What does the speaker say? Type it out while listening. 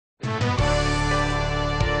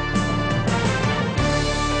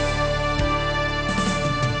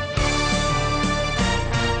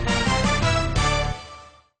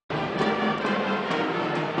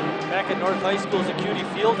High School's at Cutie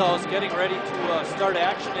Fieldhouse, getting ready to start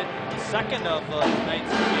action in the second of tonight's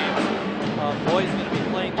games. Boys going to be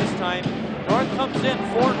playing this time. North comes in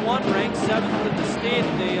 4-1, ranked 7th in the state.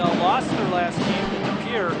 They lost their last game to De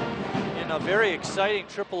Pere in a very exciting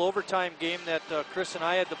triple overtime game that Chris and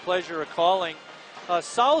I had the pleasure of calling.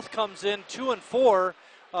 South comes in 2-4,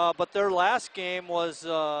 but their last game was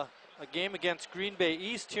a game against Green Bay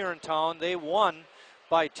East here in town. They won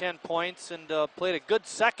by 10 points and played a good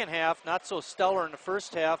second half, not so stellar in the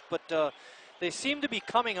first half, but they seem to be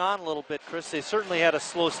coming on a little bit, Chris. They certainly had a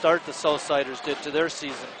slow start, the Southsiders did, to their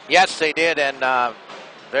season. Yes, they did, and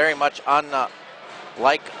very much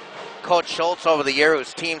unlike Coach Schultz over the year,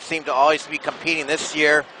 whose teams seem to always be competing. This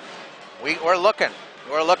year, we're looking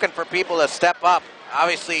for people to step up.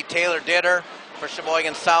 Obviously, Taylor Ditter for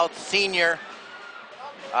Sheboygan South, senior,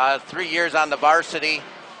 3 years on the varsity.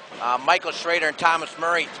 Michael Schrader and Thomas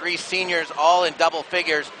Murray, 3 seniors, all in double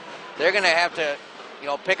figures. They're going to have to,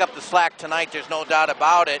 pick up the slack tonight. There's no doubt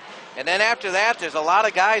about it. And then after that, there's a lot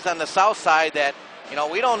of guys on the south side that,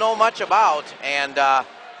 we don't know much about, and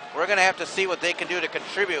we're going to have to see what they can do to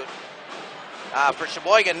contribute. For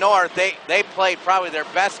Sheboygan North, they played probably their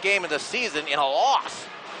best game of the season in a loss.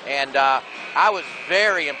 And I was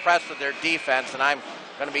very impressed with their defense, and I'm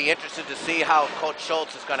going to be interested to see how Coach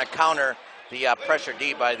Schultz is going to counter the pressure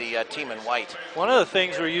D by the team in white. One of the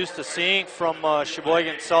things we're used to seeing from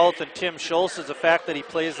Sheboygan South and Tim Schultz is the fact that he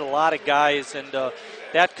plays a lot of guys, and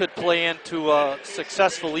that could play into a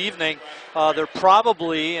successful evening. They're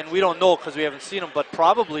probably, and we don't know because we haven't seen them, but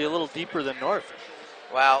probably a little deeper than North.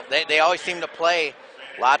 Well, they always seem to play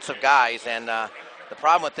lots of guys, and the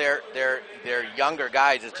problem with their younger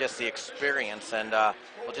guys is just the experience, and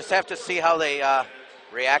we'll just have to see how they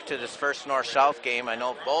react to this first North-South game. I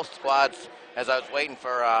know both squads, as I was waiting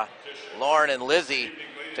for Lauren and Lizzie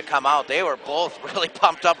to come out, they were both really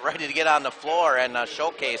pumped up, ready to get on the floor and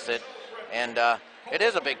showcase it, and it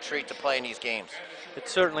is a big treat to play in these games. It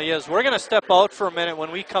certainly is. We're going to step out for a minute.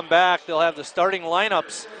 When we come back, they'll have the starting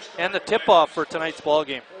lineups and the tip-off for tonight's ball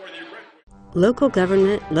game. Local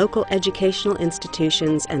government, local educational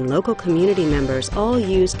institutions, and local community members all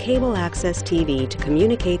use cable access TV to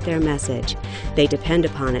communicate their message. They depend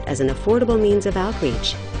upon it as an affordable means of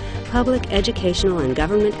outreach. Public educational and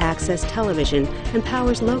government access television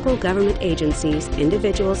empowers local government agencies,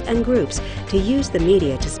 individuals, and groups to use the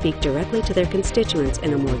media to speak directly to their constituents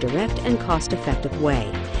in a more direct and cost-effective way.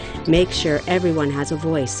 Make sure everyone has a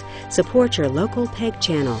voice. Support your local PEG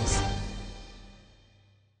channels.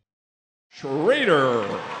 Schrader,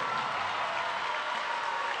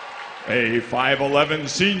 a 5'11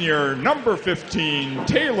 senior, number 15,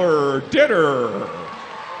 Taylor Ditter.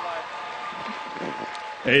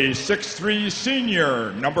 A 6'3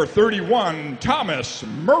 senior, number 31, Thomas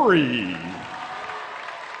Murray.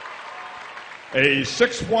 A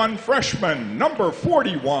 6'1 freshman, number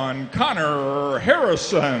 41, Connor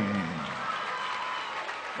Harrison.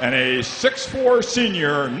 And a 6'4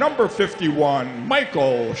 senior, number 51,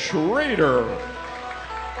 Michael Schrader.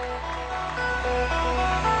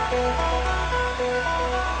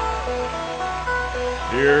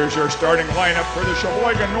 Here's your starting lineup for the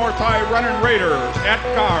Sheboygan North High Running Raiders. At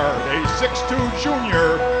guard, a 6'2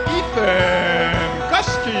 junior, Ethan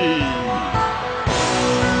Gusky.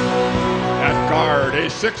 At guard, a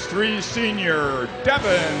 6'3 senior,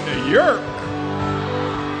 Devin Yerk.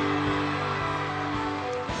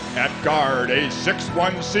 At guard, a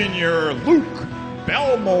 6'1 senior, Luke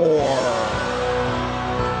Belmore.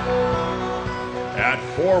 At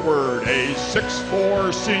forward, a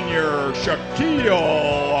 6'4 senior,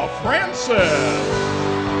 Shaquille Francis.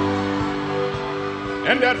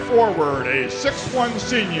 And at forward, a 6'1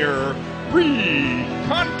 senior, Reed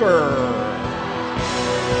Hunter.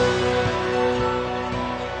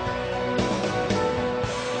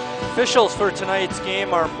 Officials for tonight's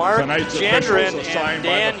game are Mark Jandrin and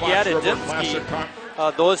Dan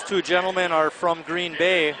Yadidinsky. Those two gentlemen are from Green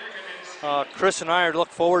Bay. Chris and I look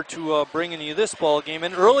forward to bringing you this ball game.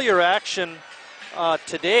 In earlier action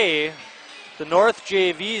today, the North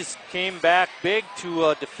JVs came back big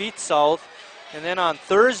to defeat South. And then on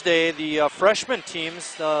Thursday, the freshman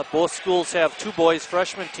teams, both schools have two boys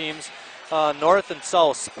freshman teams, North and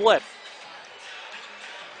South split.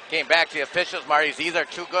 Came back to the officials, Marty. These are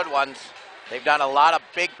two good ones. They've done a lot of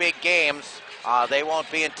big games. They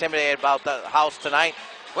won't be intimidated about the house tonight.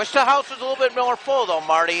 Wish the house was a little bit more full, though,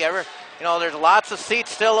 Marty. There's lots of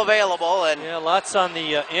seats still available, and yeah, lots on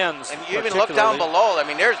the ends. And you even look down below. I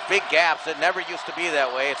mean, there's big gaps. It never used to be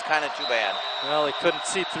that way. It's kind of too bad. Well, they couldn't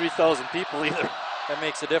seat 3,000 people either. That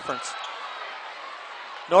makes a difference.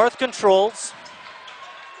 North controls.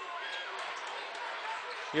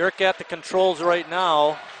 Yerk at the controls right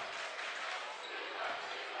now.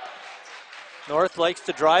 North likes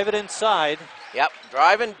to drive it inside. Yep,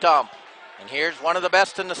 drive and dump. And here's one of the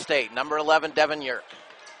best in the state, number 11, Devin Yerk.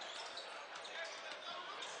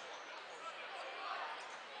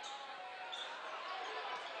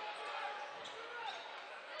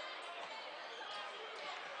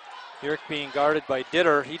 Yerk being guarded by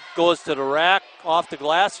Ditter. He goes to the rack, off the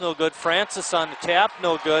glass, no good. Francis on the tap,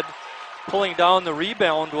 no good. Pulling down the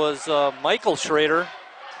rebound was Michael Schrader.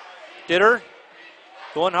 Ditter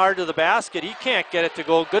going hard to the basket. He can't get it to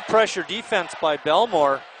go. Good pressure defense by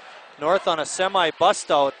Belmore. North on a semi-bust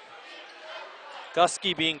out.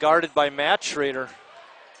 Gusky being guarded by Matt Schrader.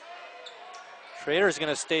 Schrader's going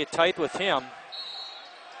to stay tight with him.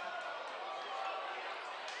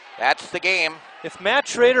 That's the game. If Matt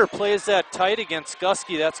Schrader plays that tight against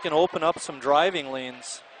Gusky, that's going to open up some driving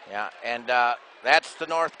lanes. Yeah, and that's the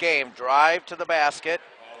North game. Drive to the basket.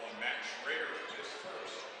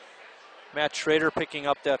 Matt Schrader picking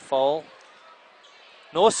up that foul.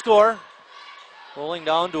 No score. Rolling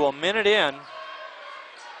down to a minute in.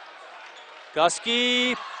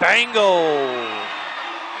 Gusky, bango!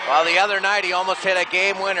 Well, the other night he almost hit a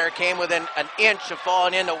game winner, came within an inch of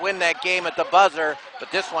falling in to win that game at the buzzer,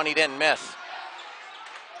 but this one he didn't miss.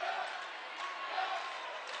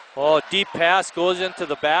 Oh, deep pass goes into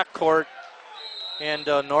the backcourt, and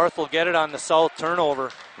North will get it on the south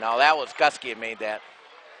turnover. No, that was Gusky that made that.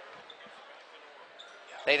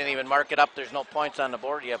 They didn't even mark it up. There's no points on the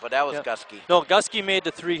board yet, but that was Gusky. No, Gusky made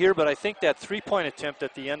the three here, but I think that three-point attempt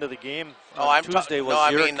at the end of the game on Tuesday was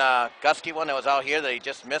I mean Gusky one that was out here that he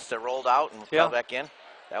just missed, that rolled out and fell back in.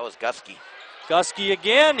 That was Gusky. Gusky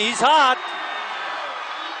again, he's hot.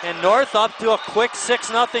 And North up to a quick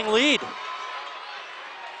 6-0 lead.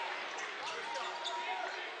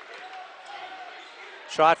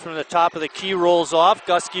 Shot from the top of the key rolls off.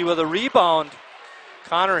 Gusky with a rebound.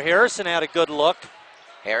 Connor Harrison had a good look.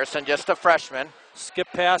 Harrison just a freshman. Skip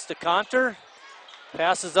pass to Conter.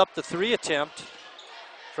 Passes up the three attempt.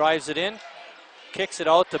 Drives it in. Kicks it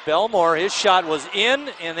out to Belmore. His shot was in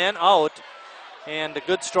and then out. And a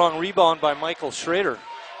good strong rebound by Michael Schrader.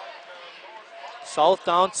 South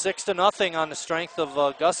down 6-0 on the strength of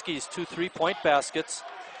Gusky's 2 3-point baskets.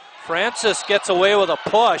 Francis gets away with a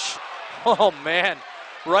push. Oh man.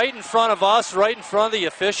 Right in front of us, right in front of the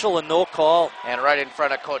official, and no call. And right in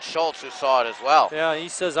front of Coach Schultz, who saw it as well. Yeah, he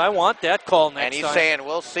says, I want that call next time. And he's saying,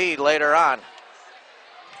 we'll see later on.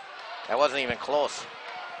 That wasn't even close.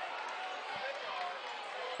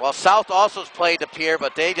 Well, South also played De Pere,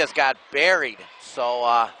 but they just got buried.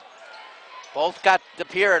 So both got De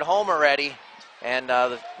Pere at home already. And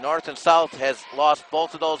the North and South has lost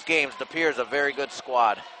both of those games. De Pere is a very good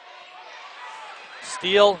squad.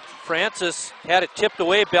 Steele, Francis had it tipped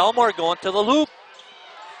away. Belmore going to the loop.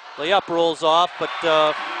 Layup rolls off,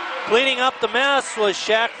 but cleaning up the mess was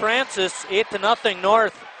Shaq Francis. 8-0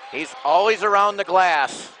 North. He's always around the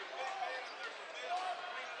glass.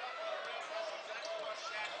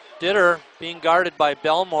 Ditter being guarded by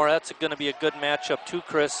Belmore. That's going to be a good matchup too,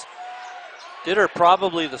 Chris. Ditter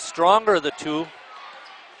probably the stronger of the two.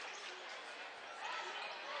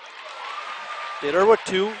 Ditter with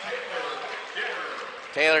 2.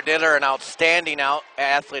 Taylor Ditter, an outstanding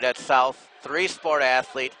athlete at South. 3-sport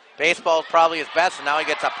athlete. Baseball is probably his best, and now he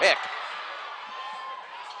gets a pick.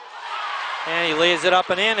 And he lays it up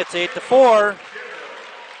and in. It's 8-4.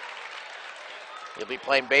 He'll be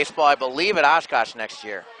playing baseball, I believe, at Oshkosh next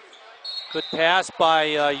year. Good pass by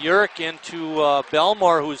Yerk into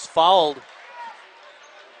Belmore, who's fouled.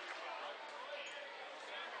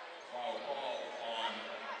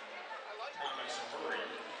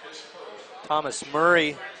 Thomas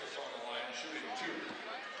Murray.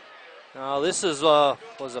 Now this is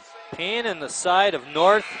was a pain in the side of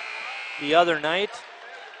North the other night.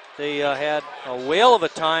 They had a whale of a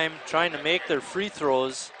time trying to make their free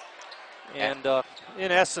throws, and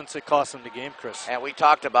in essence it cost them the game, Chris. And we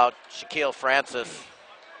talked about Shaquille Francis.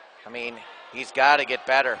 I mean, he's got to get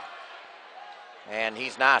better, and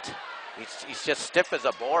he's not. He's just stiff as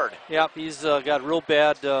a board. Yep, he's got real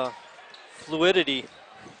bad fluidity.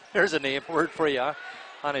 There's a word for you, huh?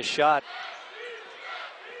 On his shot.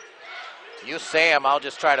 You say him, I'll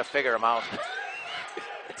just try to figure him out.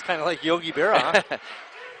 It's kind of like Yogi Berra, huh?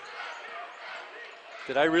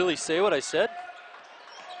 Did I really say what I said?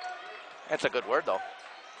 That's a good word, though.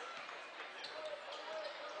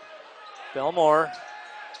 Belmore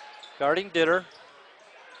guarding Ditter.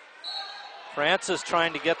 Francis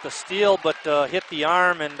trying to get the steal, but hit the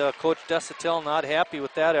arm, and Coach Desatil not happy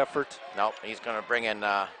with that effort. Nope, he's going to bring in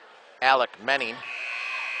Alec Menning.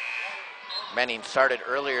 Menning started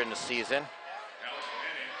earlier in the season.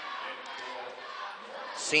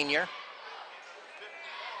 senior.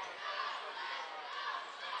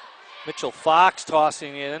 Mitchell Fox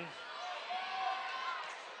tossing in.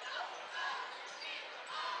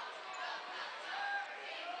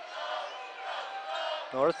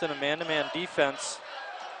 North in a man-to-man defense.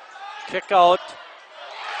 Kick out.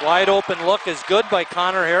 Wide open look is good by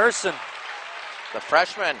Connor Harrison. The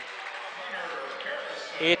freshman.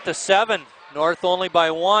 8-7. North only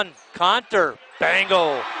by 1. Conter.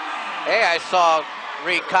 Bango. Hey, I saw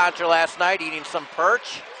Reed Contra last night eating some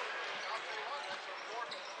perch.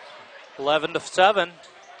 11-7.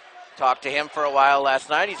 Talked to him for a while last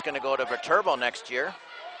night. He's going to go to Viterbo next year.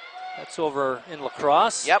 That's over in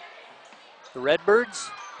lacrosse. Yep. The Redbirds.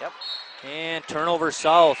 Yep. And turnover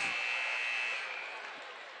south.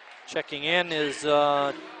 Checking in is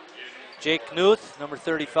Jake Knuth, number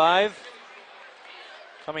 35.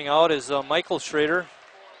 Coming out is Michael Schrader.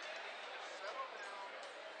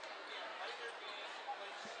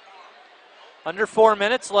 Under 4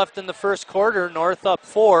 minutes left in the first quarter. North up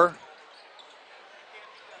 4.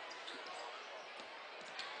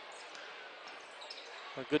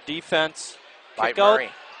 A good defense. By Kick out. Murray.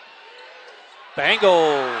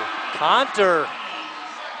 Bango. Conter.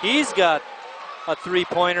 He's got a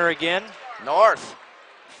three-pointer again. North,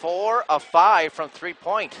 4 of 5 from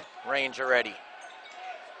three-point range already.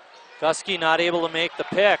 Gusky not able to make the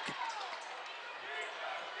pick.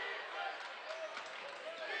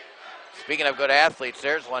 Speaking of good athletes,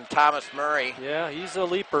 there's one, Thomas Murray. Yeah, he's a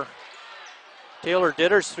leaper. Taylor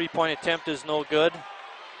Ditter's three-point attempt is no good.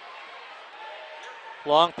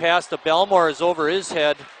 Long pass to Belmore is over his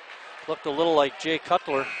head. Looked a little like Jay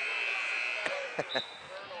Cutler.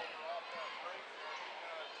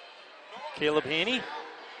 Caleb Haney.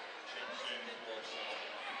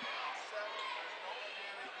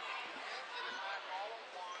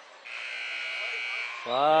 A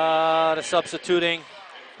lot of substituting.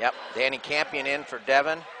 Yep, Danny Campion in for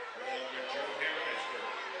Devon.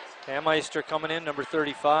 Hammeister coming in, number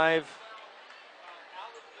 35.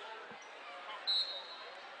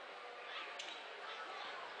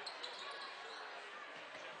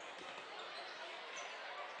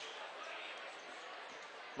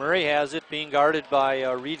 Murray has it, being guarded by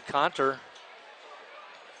Reed Conter.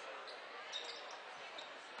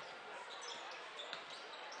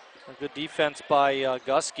 A good defense by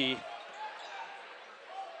Gusky.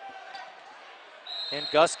 And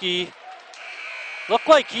Gusky looked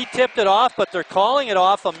like he tipped it off, but they're calling it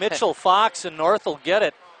off of Mitchell Fox, and North will get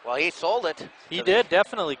it. Well, he sold it. He did,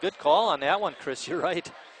 definitely. Good call on that one, Chris. You're right.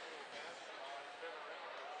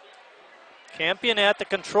 Campion at the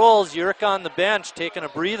controls. Yurk on the bench, taking a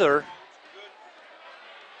breather.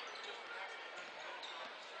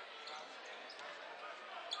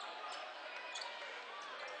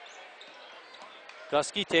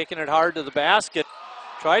 Gusky taking it hard to the basket.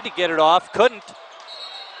 Tried to get it off, couldn't.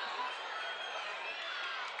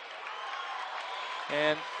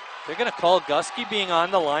 And they're going to call Gusky being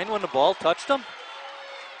on the line when the ball touched him.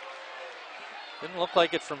 Didn't look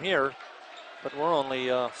like it from here, but we're only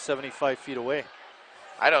 75 feet away.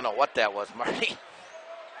 I don't know what that was, Marty.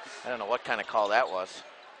 I don't know what kind of call that was.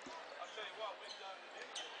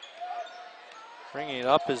 Bringing it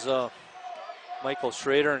up is Michael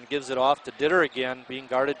Schrader and gives it off to Ditter again, being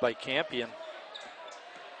guarded by Campion.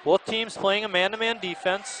 Both teams playing a man-to-man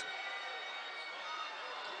defense.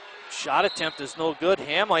 Shot attempt is no good.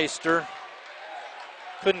 Hammeister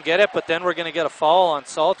couldn't get it, but then we're going to get a foul on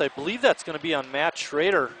South. I believe that's going to be on Matt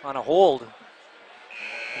Schrader on a hold. And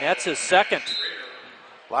that's his second.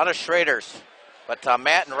 A lot of Schraders, but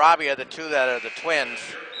Matt and Robbie are the two that are the twins.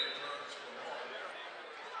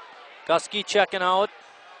 Gusky checking out.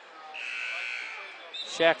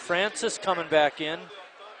 Shaq Francis coming back in,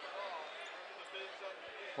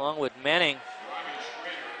 along with Manning.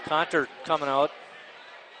 Conter coming out.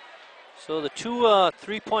 So the two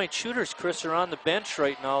three-point shooters, Chris, are on the bench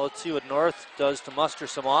right now. Let's see what North does to muster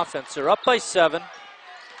some offense. They're up by 7.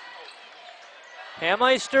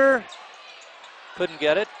 Hammeister couldn't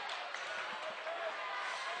get it.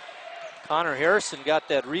 Connor Harrison got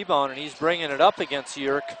that rebound, and he's bringing it up against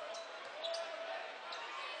Yurk.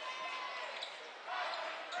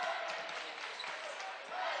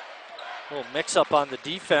 A little mix-up on the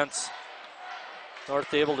defense.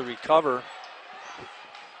 North able to recover.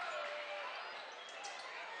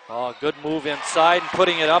 Oh, good move inside, and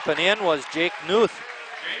putting it up and in was Jake Knuth.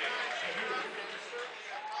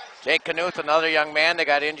 Jake Knuth, another young man that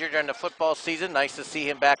got injured during the football season. Nice to see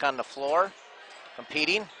him back on the floor,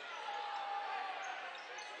 competing.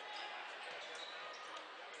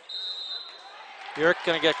 Yurk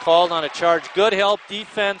going to get called on a charge. Good help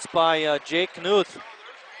defense by Jake Knuth.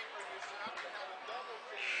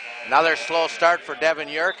 Another slow start for Devin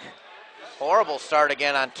Yerk. Horrible start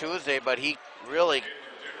again on Tuesday, but he really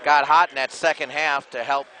got hot in that second half to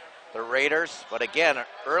help the Raiders. But again,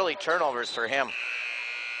 early turnovers for him.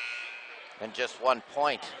 And just 1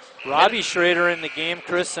 point. Robbie Schrader in the game,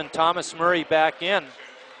 Chris, and Thomas Murray back in.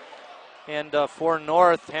 And for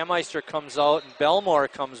North, Hammeister comes out and Belmore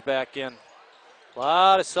comes back in. A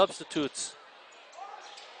lot of substitutes.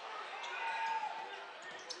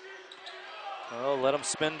 Oh, let him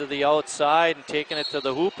spin to the outside and taking it to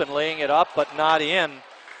the hoop and laying it up, but not in,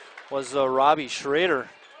 was Robbie Schrader.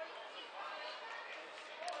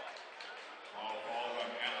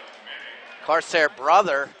 Of course, their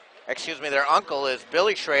uncle is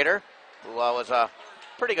Billy Schrader, who was a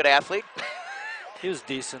pretty good athlete. He was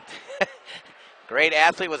decent. Great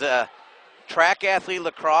athlete, was a track athlete,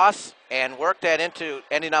 lacrosse, and worked that into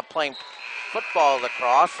ending up playing football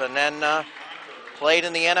lacrosse, and then played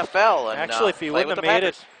in the NFL. And, actually, if he wouldn't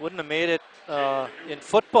have made it in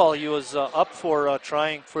football, he was up for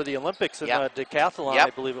trying for the Olympics in decathlon, I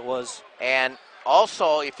believe it was. And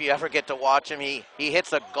also, if you ever get to watch him, he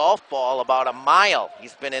hits a golf ball about a mile.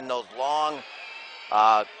 He's been in those long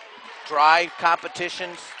drive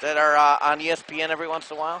competitions that are on ESPN every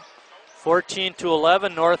once in a while.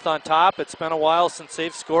 14-11, North on top. It's been a while since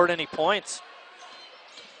they've scored any points.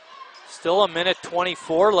 Still a minute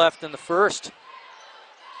 24 left in the first.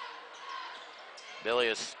 Billy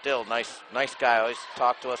is still nice guy. Always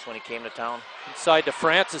talked to us when he came to town. Inside to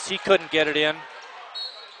Francis, he couldn't get it in.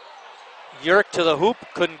 Yerk to the hoop,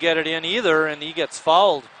 couldn't get it in either, and he gets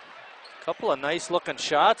fouled. A couple of nice looking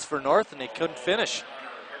shots for North, and they couldn't finish.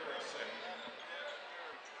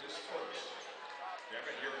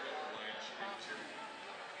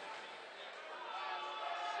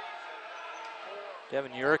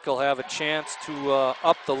 Devin Yerk will have a chance to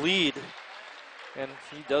up the lead, and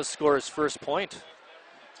he does score his first point.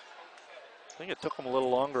 I think it took him a little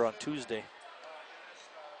longer on Tuesday.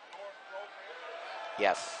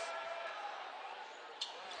 Yes.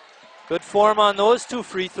 Good form on those two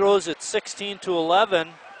free throws at 16-11.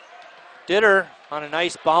 Ditter on a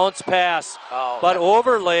nice bounce pass, but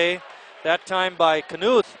overlay, that time by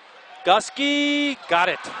Knuth. Gusky got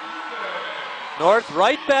it. North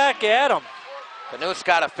right back at him. Knuth's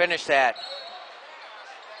got to finish that.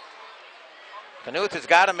 Knuth has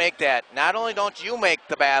got to make that. Not only don't you make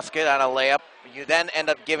the basket on a layup, you then end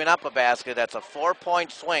up giving up a basket. That's a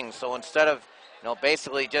 4-point swing. So instead of,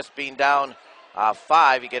 basically just being down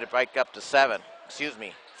 5, you get it right up to 7. Excuse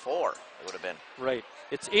me, 4 it would have been. Right.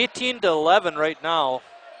 It's 18-11 right now.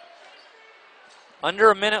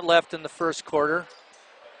 Under a minute left in the first quarter.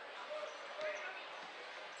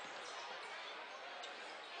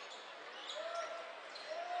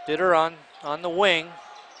 Ditter on the wing.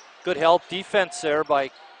 Good help defense there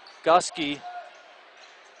by Gusky.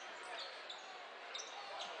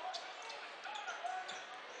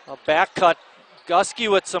 A back cut.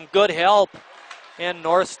 Gusky with some good help, and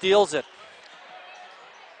North steals it.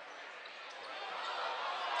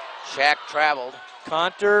 Shack traveled.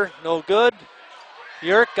 Conter, no good.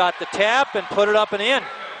 Yerk got the tap and put it up and in.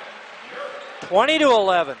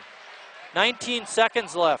 20-11. 19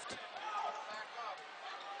 seconds left.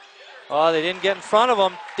 Oh, they didn't get in front of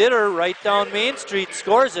him. Ditter right down Main Street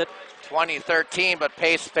scores it. 20-13, but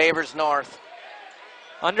pace favors North.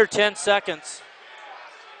 Under 10 seconds.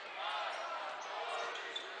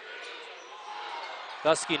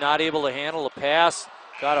 Gusky not able to handle the pass.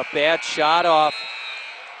 Got a bad shot off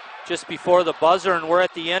just before the buzzer, and we're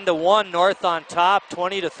at the end of one. North on top,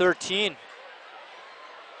 20-13.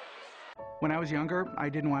 When I was younger, I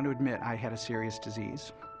didn't want to admit I had a serious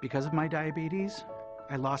disease. Because of my diabetes,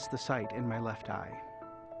 I lost the sight in my left eye.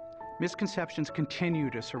 Misconceptions continue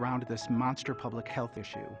to surround this monster public health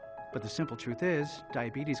issue. But the simple truth is,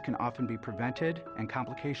 diabetes can often be prevented and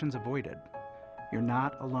complications avoided. You're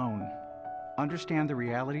not alone. Understand the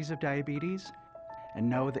realities of diabetes and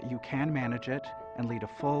know that you can manage it and lead a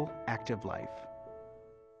full, active life.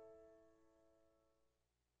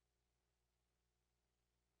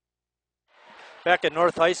 Back at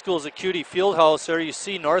North High School's at Cutie Fieldhouse, there you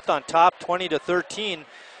see North on top, 20-13.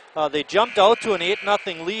 They jumped out to an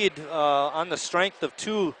 8-0 lead on the strength of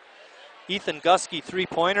 2 Ethan Gusky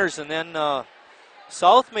 3-pointers, and then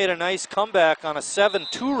South made a nice comeback on a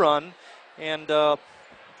 7-2 run and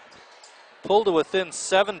pulled to within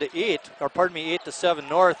 8-7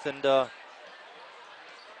 North, and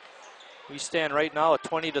we stand right now at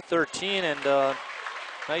 20-13, and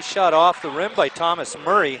nice shot off the rim by Thomas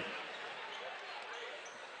Murray.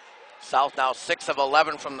 South now 6 of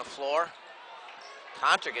 11 from the floor.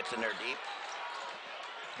 Contra gets in there deep.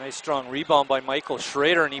 Nice strong rebound by Michael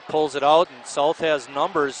Schrader, and he pulls it out, and South has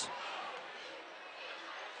numbers.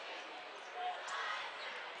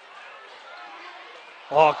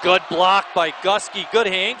 Oh, good block by Gusky. Good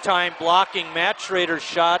hang time blocking Matt Schrader's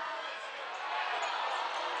shot.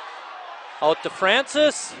 Out to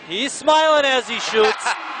Francis. He's smiling as he shoots.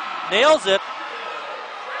 Nails it.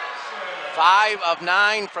 5 of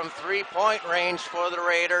 9 from three-point range for the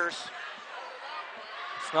Raiders.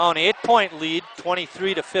 It's now an 8-point lead,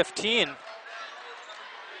 23-15.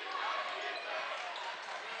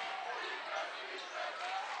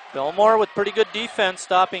 Belmore with pretty good defense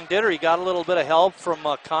stopping Ditter. He got a little bit of help from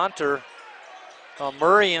Conter.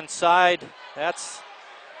 Murray inside.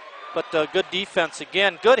 But good defense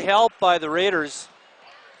again. Good help by the Raiders.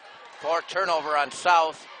 4 turnover on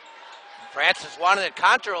South. Francis wanted it.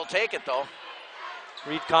 Conter will take it though.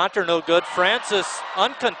 Reed Conter no good. Francis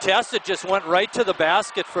uncontested just went right to the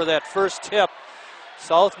basket for that first tip.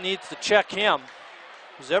 South needs to check him.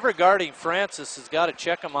 Who's ever guarding Francis has got to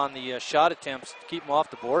check him on the shot attempts to keep him off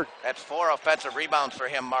the board. That's 4 offensive rebounds for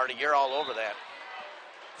him, Marty. You're all over that.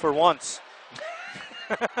 For once.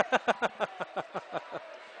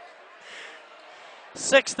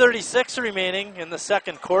 6:36 remaining in the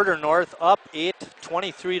second quarter. North up 8,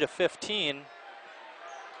 23-15.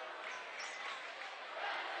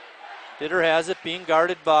 Ditter has it, being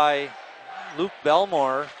guarded by Luke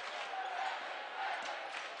Belmore.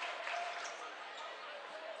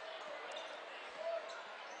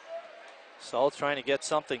 South trying to get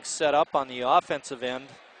something set up on the offensive end.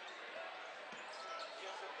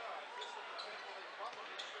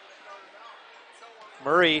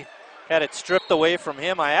 Murray had it stripped away from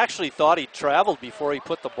him. I actually thought he traveled before he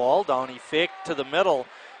put the ball down. He faked to the middle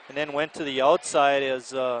and then went to the outside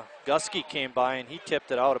as Gusky came by, and he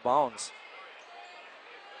tipped it out of bounds.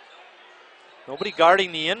 Nobody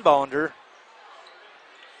guarding the inbounder.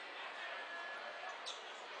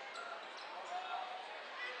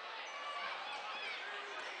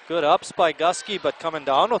 Good ups by Gusky, but coming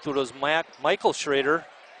down with it was Michael Schrader.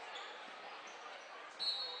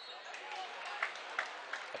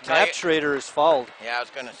 Matt Schrader is fouled. Yeah, I was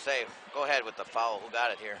going to say, go ahead with the foul. Who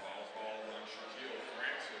got it here?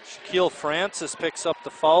 Shaquille Francis picks up the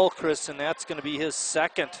foul, Chris, and that's going to be his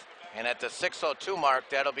second. And at the 6:02 mark,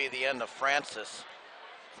 that'll be the end of Francis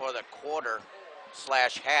for the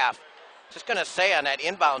quarter/half. Just going to say on that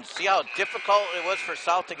inbound, see how difficult it was for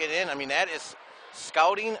South to get in? I mean, that is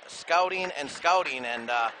scouting, and scouting.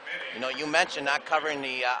 And, you mentioned not covering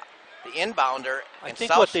the inbounder. I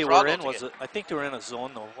think what they were in was, I think they were in a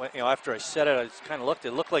zone though. After I said it, I just kind of looked.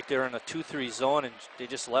 It looked like they were in a 2-3 zone, and they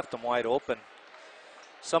just left them wide open.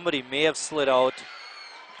 Somebody may have slid out,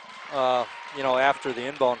 after the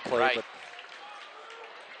inbound play. Right. But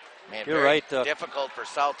man, you're right. Difficult for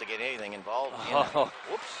South to get anything involved.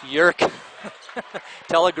 Whoops. Yerk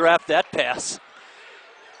telegraphed that pass.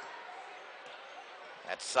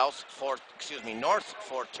 That's North's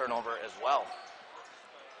fourth turnover as well.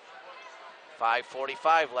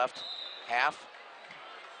 5:45 left, half.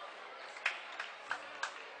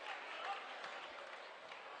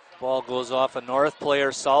 Ball goes off a North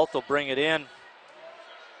player. South will bring it in.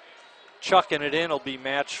 Chucking it in will be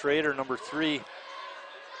Matt Schrader, number 3.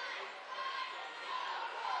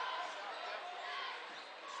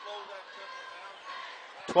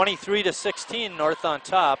 (23-16), North on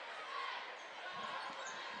top.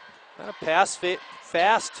 Kind of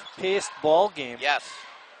fast-paced ball game. Yes.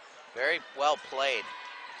 Very well played.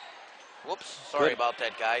 Whoops, sorry about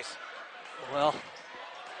that, guys. Well,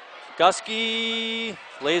 Gusky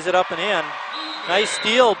lays it up and in. Nice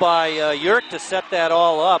steal by Yerk to set that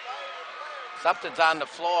all up. Something's on the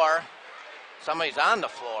floor. Somebody's on the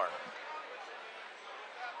floor.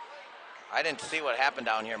 I didn't see what happened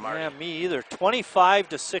down here, Marty. Yeah, me either.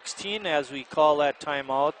 25-16 as we call that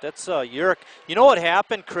timeout. That's Yerk. You know what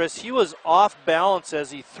happened, Chris? He was off balance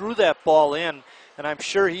as he threw that ball in, and I'm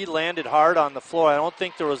sure he landed hard on the floor. I don't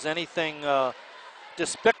think there was anything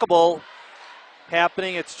despicable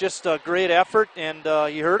happening. It's just a great effort, and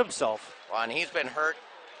he hurt himself. Well, and he's been hurt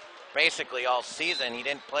basically all season. He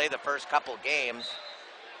didn't play the first couple games.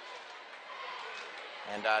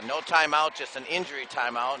 And no timeout, just an injury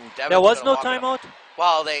timeout. And there was no timeout?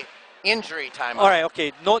 Well, injury timeout. All right,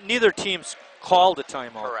 okay. Neither team's called a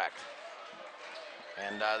timeout. Correct.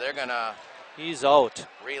 And they're going to... He's out.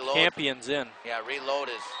 Reload. Campion's in. Yeah, reload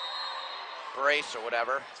his brace or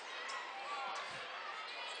whatever.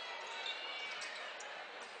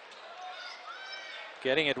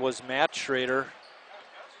 Getting it was Matt Schrader.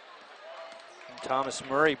 And Thomas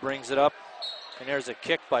Murray brings it up. And there's a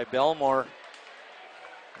kick by Belmore.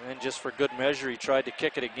 And then just for good measure, he tried to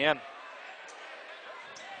kick it again.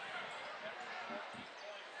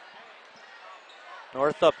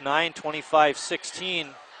 North up 9,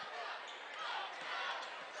 25-16.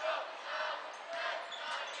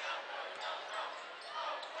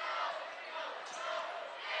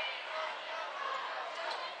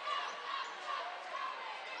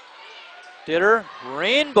 Ditter,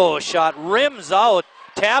 rainbow shot, rims out,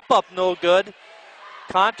 tap up no good.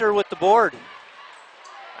 Conter with the board.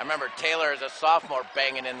 I remember Taylor as a sophomore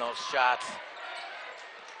banging in those shots.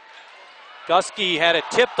 Gusky had it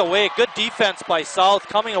tipped away. Good defense by South.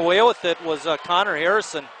 Coming away with it was Connor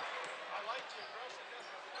Harrison.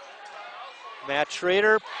 Matt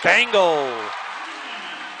Schrader, bango.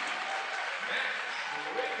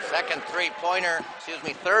 Second three-pointer,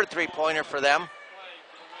 third three-pointer for them.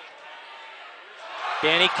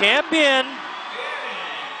 Danny Campion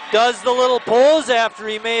does the little pose after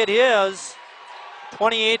he made his.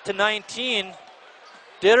 28-19.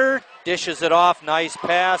 Ditter dishes it off. Nice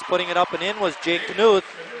pass. Putting it up and in was Jake Knuth.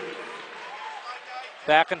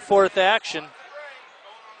 Back and forth action.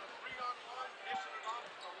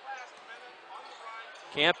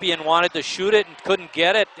 Campion wanted to shoot it and couldn't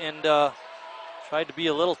get it, and tried to be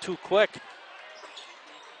a little too quick.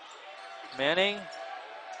 Manning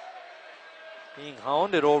being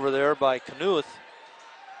hounded over there by Knuth.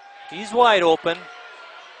 He's wide open.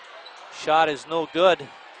 Shot is no good.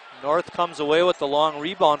 North comes away with the long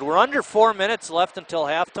rebound. We're under 4 minutes left until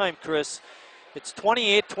halftime, Chris. It's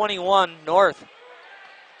 28-21 North.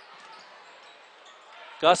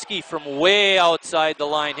 Gusky from way outside the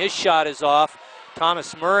line. His shot is off.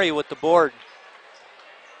 Thomas Murray with the board.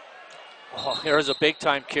 Oh, here's a big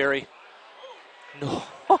time carry. No.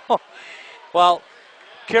 Well,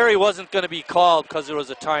 carry wasn't going to be called because there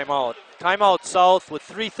was a timeout. Timeout South with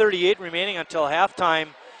 3:38 remaining until halftime.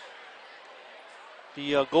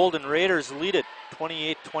 The Golden Raiders lead it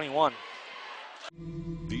 28-21.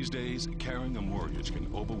 These days, carrying a mortgage can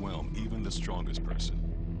overwhelm even the strongest person.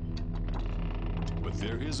 But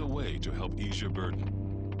there is a way to help ease your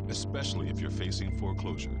burden, especially if you're facing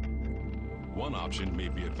foreclosure. One option may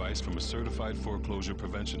be advice from a certified foreclosure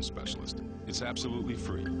prevention specialist. It's absolutely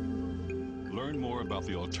free. Learn more about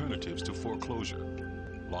the alternatives to foreclosure.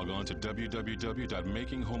 Log on to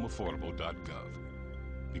www.makinghomeaffordable.gov.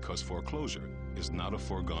 Because foreclosure is not a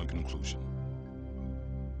foregone conclusion.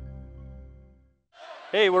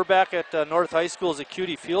 Hey, we're back at North High School's at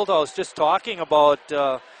Cutie Fieldhouse just talking about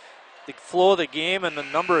the flow of the game and the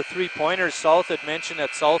number of three-pointers. South had mentioned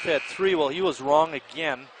that South had 3. Well, he was wrong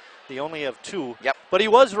again. They only have 2. Yep. But he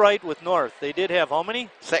was right with North. They did have how many?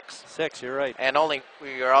 6. 6, you're right. And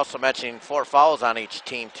we are also mentioning 4 fouls on each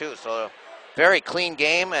team, too. So very clean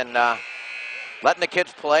game and letting the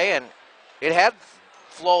kids play. And it had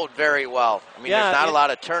flowed very well. I mean, there's not a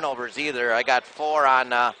lot of turnovers either. I got 4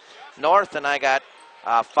 on North and I got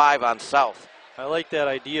 5 on South. I like that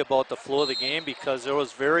idea about the flow of the game because there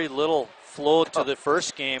was very little flow to the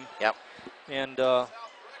first game. Yep. And a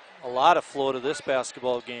lot of flow to this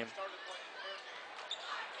basketball game.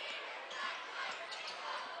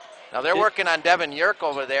 Now they're working on Devin Yerk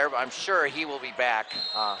over there, but I'm sure he will be back.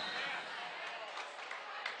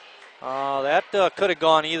 That could have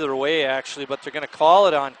gone either way, actually, but they're going to call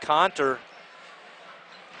it on Conter.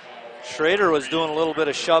 Schrader was doing a little bit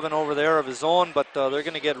of shoving over there of his own, but they're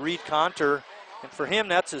going to get Reed Conter. And for him,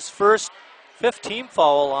 that's his fifth team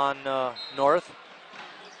foul on North.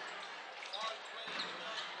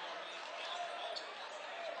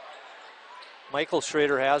 Michael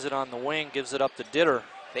Schrader has it on the wing, gives it up to Ditter.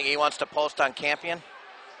 Think he wants to post on Campion?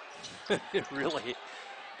 Really?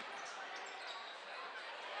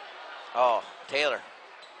 Oh, Taylor.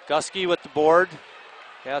 Gusky with the board.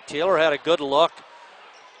 Yeah, Taylor had a good look.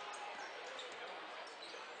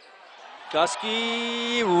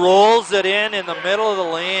 Gusky rolls it in the middle of the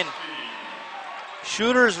lane.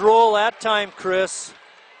 Shooter's roll that time, Chris.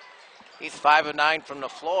 He's 5 of 9 from the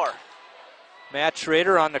floor. Matt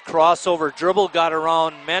Schrader on the crossover dribble got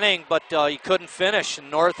around Menning, but he couldn't finish. And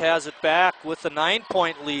North has it back with a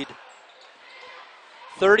 9-point lead.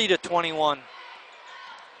 30-21.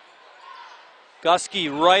 Gusky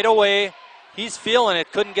right away. He's feeling it.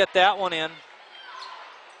 Couldn't get that one in.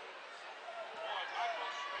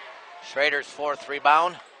 Schrader's 4th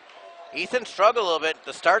rebound. Ethan struggled a little bit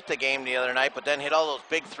to start the game the other night, but then hit all those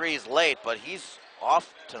big threes late. But he's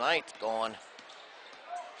off tonight scoring.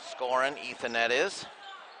 Ethan, that is.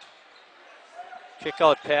 Kick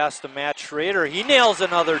out pass to Matt Schrader. He nails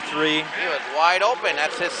another 3. He was wide open.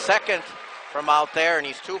 That's his 2nd from out there, and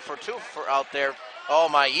he's 2 for 2 for out there. Oh,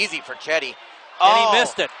 my, easy for Chetty. And he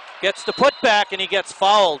missed it. Gets the putback, and he gets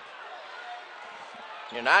fouled.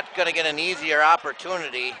 You're not going to get an easier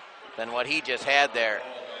opportunity than what he just had there,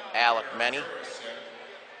 Alec Menny.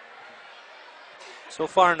 So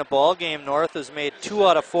far in the ball game, North has made 2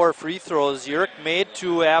 out of 4 free throws. Yerk made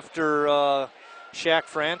 2 after Shaq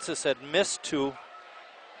Francis had missed 2.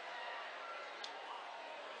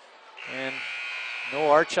 And no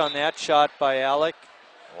arch on that shot by Alec.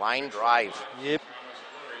 Line drive. Yep.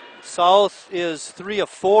 South is 3 of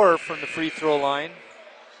 4 from the free throw line.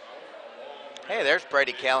 Hey, there's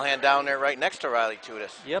Brady Callahan down there right next to Riley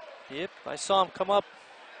Tudis. Yep. I saw him come up.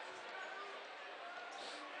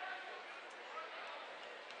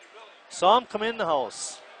 Saw him come in the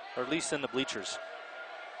house, or at least in the bleachers.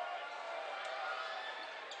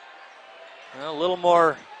 Well, a little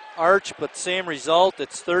more arch, but same result.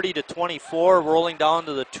 It's 30-24, rolling down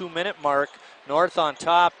to the 2-minute mark. North on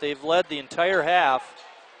top. They've led the entire half.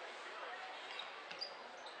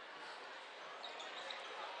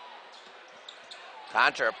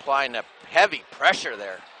 Contra applying a heavy pressure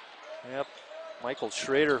there. Yep. Michael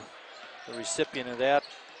Schrader, the recipient of that.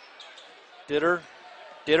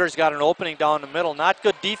 Ditter's got an opening down the middle. Not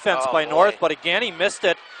good defense by North, but again, he missed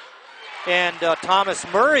it. And Thomas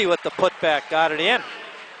Murray with the putback got it in.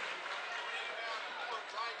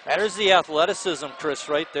 There's the athleticism, Chris,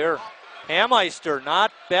 right there. Hammeister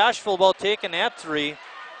not bashful about taking that 3.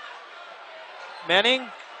 Menning,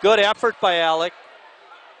 good effort by Alec.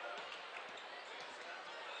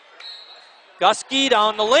 Gusky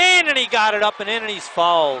down the lane, and he got it up and in, and he's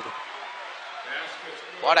fouled.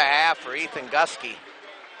 What a half for Ethan Gusky,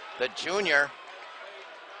 the junior.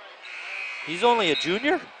 He's only a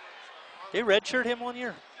junior? They redshirted him 1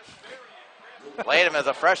 year. Played him as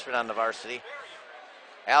a freshman on the varsity.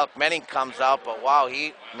 Alec Menning comes out, but wow,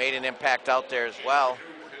 he made an impact out there as well.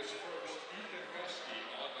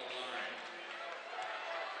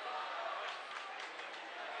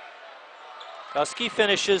 Gusky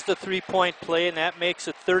finishes the 3-point play, and that makes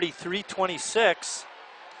it 33-26.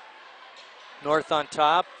 North on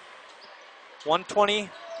top. 120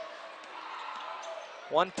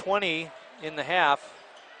 in the half.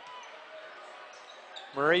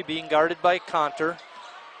 Murray being guarded by Conter.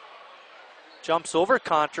 Jumps over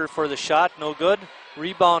Conter for the shot, no good.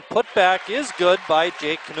 Rebound putback is good by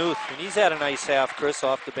Jake Knuth, and he's had a nice half, Chris,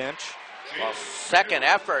 off the bench. Well, second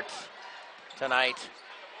effort tonight.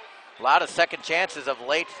 A lot of second chances of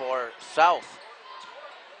late for South.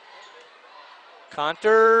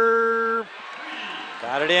 Conter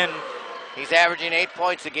got it in. He's averaging 8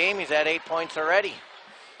 points a game. He's had 8 points already.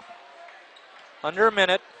 Under a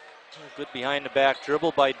minute. Good behind the back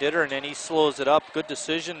dribble by Ditter, and then he slows it up. Good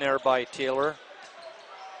decision there by Taylor.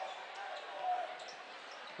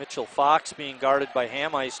 Mitchell Fox being guarded by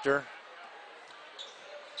Hammeister.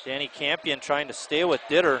 Danny Campion trying to stay with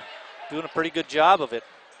Ditter. Doing a pretty good job of it.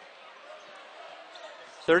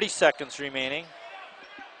 30 seconds remaining.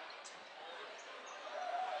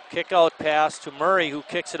 Kick out pass to Murray, who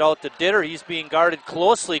kicks it out to Ditter. He's being guarded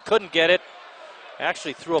closely, couldn't get it.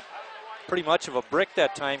 Actually threw a pretty much of a brick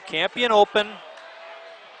that time. Campion open.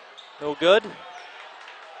 No good.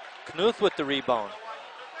 Knuth with the rebound.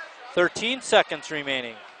 13 seconds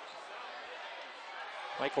remaining.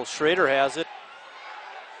 Michael Schrader has it.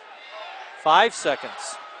 5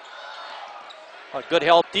 seconds. A good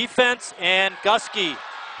help defense, and Gusky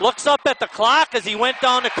looks up at the clock as he went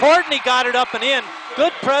down the court, and he got it up and in.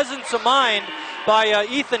 Good presence of mind by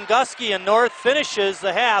Ethan Gusky, and North finishes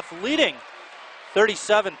the half leading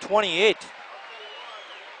 37-28.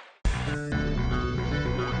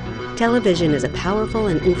 Television is a powerful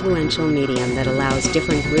and influential medium that allows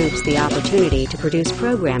different groups the opportunity to produce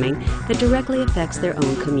programming that directly affects their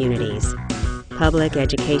own communities. Public,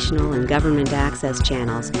 educational, and government access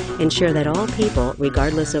channels ensure that all people,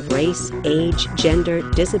 regardless of race, age, gender,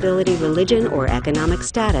 disability, religion, or economic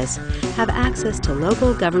status, have access to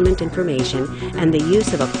local government information and the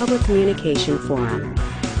use of a public communication forum.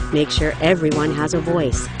 Make sure everyone has a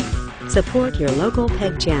voice. Support your local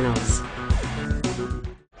PEG channels.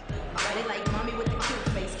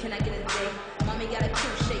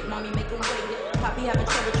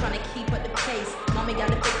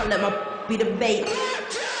 Be the bait.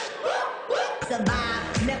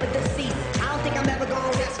 Survive, never deceased. I don't think I'm ever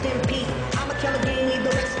gonna rest in peace. I'm a killer game, leave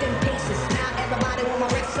the rest in pieces. Now everybody want my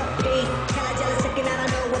recipe. Can I tell a second that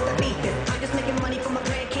I know what the beef is? I'm just making money for my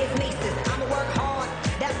grandkids, nieces. I'ma work hard,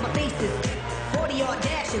 that's my thesis. 40-yard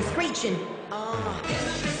dashing, screeching.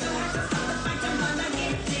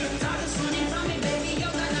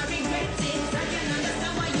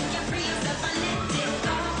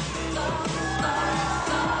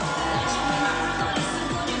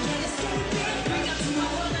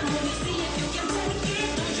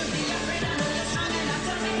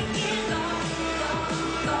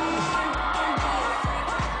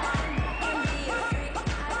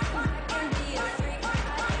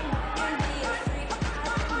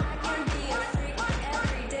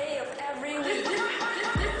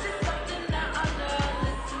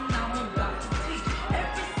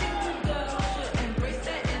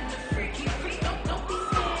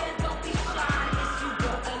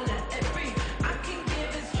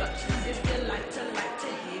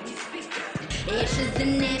 issues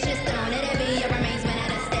and ashes thrown at every year remains when at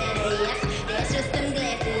a steady yes. That's just them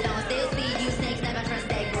glasses on. Still see you snakes, never trust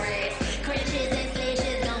that grass. Crashes and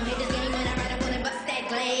slashes, gon' hit this game when I ride up on and bust that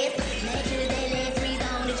glass. Make sure that last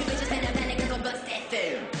rezone that you bitches spend a panic 'cause we'll bust that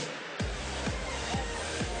food.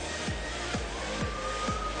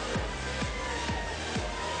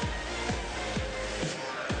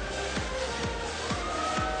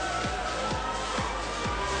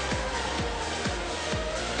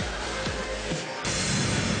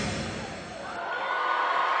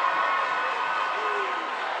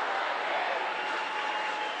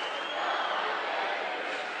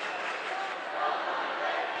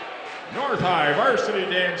 North High Varsity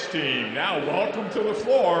Dance Team, now welcome to the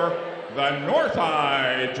floor, the North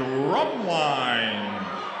High Drumline.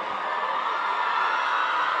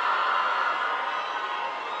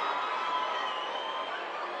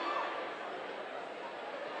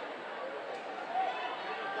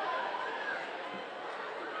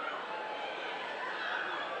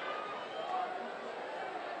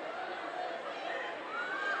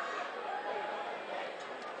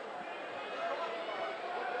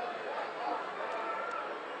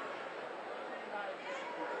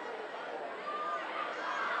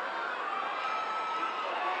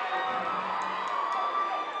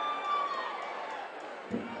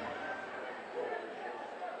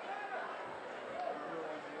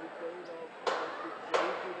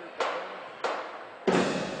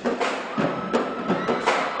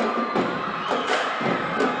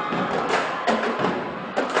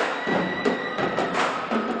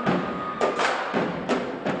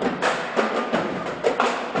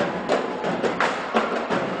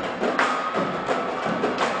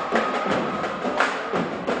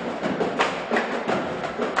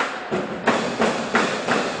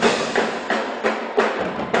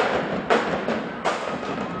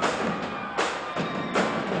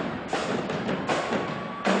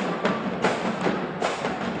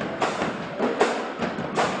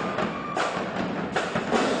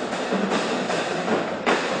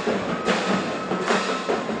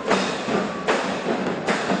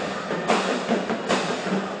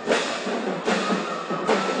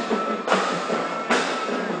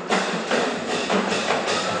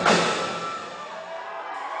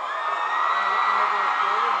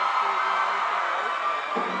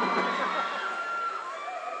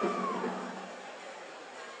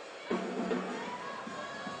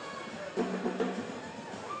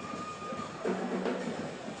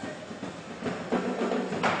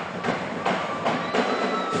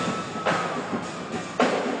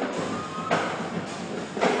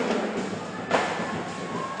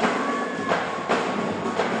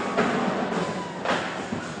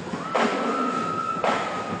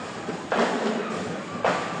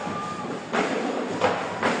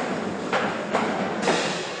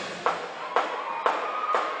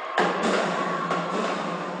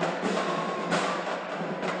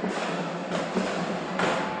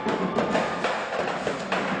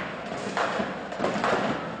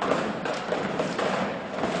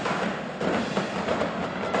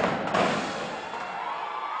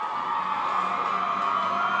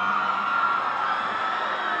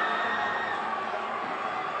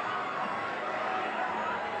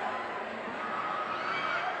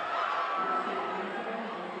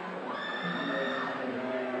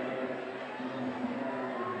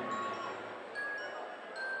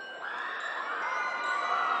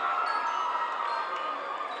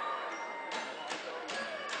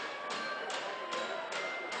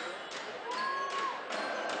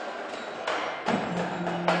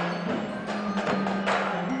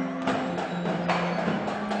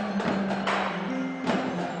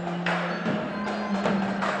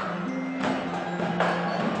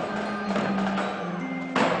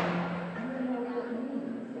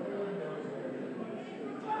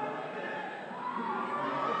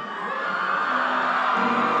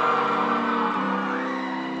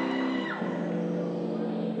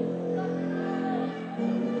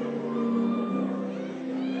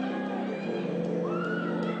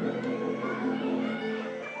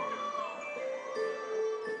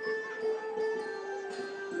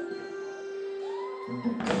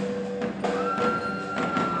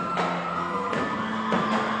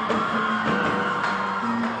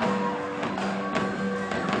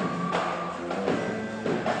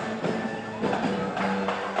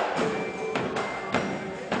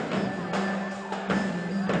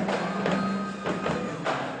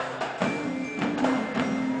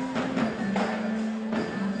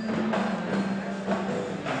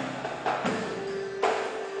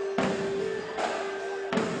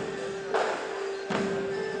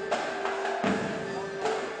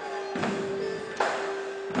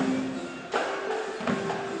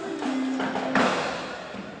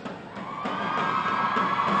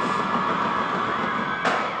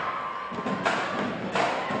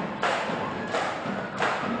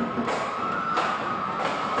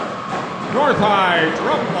 North High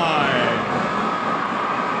Drumline.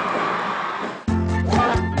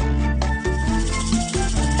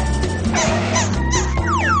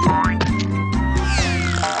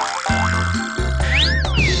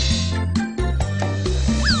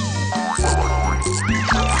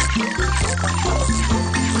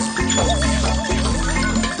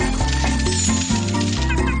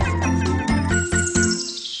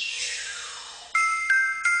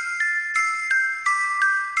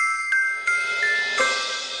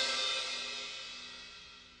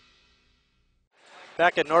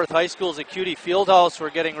 Back at North High School's Acuity Fieldhouse, we're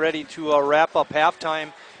getting ready to wrap up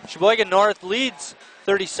halftime. Sheboygan North leads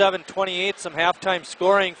 37-28, some halftime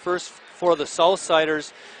scoring first for the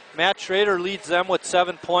Southsiders. Matt Schrader leads them with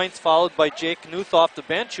 7 points, followed by Jake Knuth off the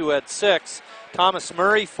bench, who had 6. Thomas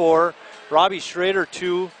Murray 4, Robbie Schrader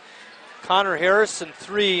 2, Connor Harrison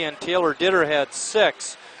 3, and Taylor Ditter had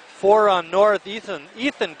 6. 4 on North. Ethan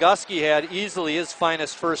Gusky had easily his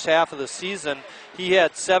finest first half of the season. He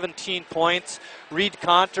had 17 points. Reed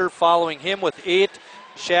Conter following him with 8.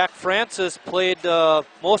 Shaq Francis played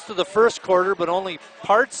most of the first quarter, but only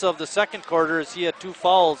parts of the second quarter as he had 2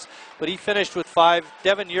 fouls. But he finished with 5.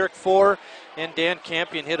 Devin Yerk 4, and Dan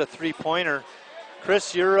Campion hit a 3-pointer.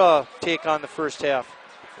 Chris, your take on the first half?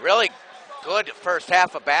 Really good first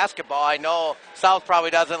half of basketball. I know South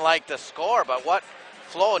probably doesn't like the score, but what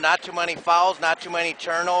flow, not too many fouls, not too many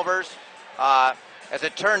turnovers. As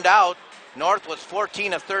it turned out, North was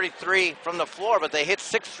 14 of 33 from the floor, but they hit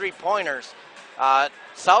 6 3-pointers.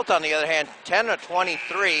 South, on the other hand, 10 of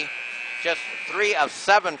 23, just 3 of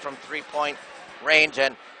 7 from 3-point range.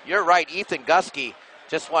 And you're right, Ethan Gusky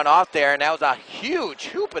just went off there, and that was a huge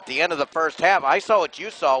hoop at the end of the first half. I saw what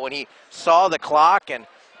you saw when he saw the clock and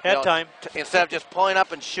time. Instead of just pulling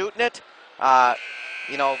up and shooting it,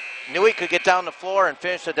 knew he could get down the floor and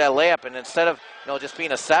finish at that layup, and instead of just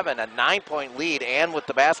being a 9-point lead and with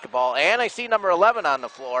the basketball, and I see number 11 on the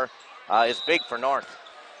floor, is big for North.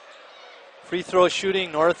 Free throw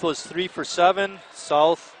shooting, North was 3 for 7,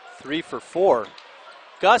 South 3 for 4.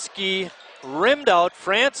 Gusky rimmed out.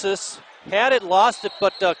 Francis had it, lost it,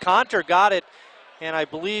 but Conter got it, and I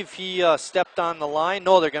believe he stepped on the line.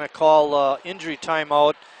 No, they're going to call injury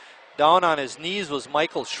timeout. Down on his knees was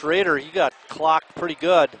Michael Schrader. He got clocked pretty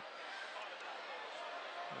good.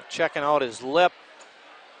 Checking out his lip.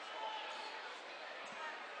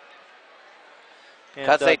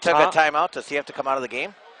 Because they took a timeout, does he have to come out of the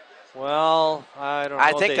game? Well, I don't know.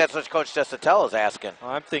 I think that's what Coach Desautel is asking.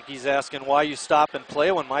 I think he's asking why you stop and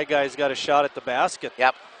play when my guy's got a shot at the basket.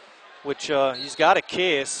 Yep. Which he's got a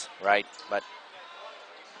case. Right, but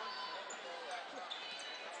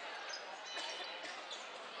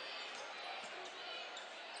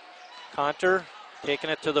Conter taking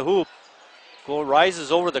it to the hoop. Goal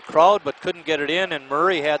rises over the crowd but couldn't get it in, and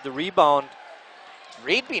Murray had the rebound.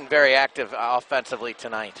 Reed being very active offensively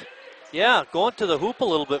tonight. Yeah, going to the hoop a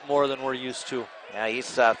little bit more than we're used to. Yeah,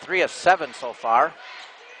 he's 3 of 7 so far.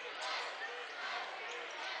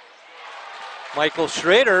 Michael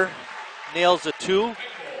Schrader nails a 2.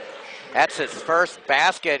 That's his first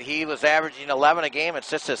basket. He was averaging 11 a game. It's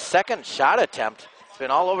just his second shot attempt. It's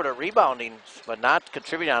been all over the rebounding, but not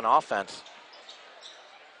contributing on offense.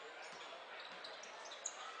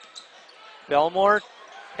 Belmore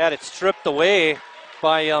had it stripped away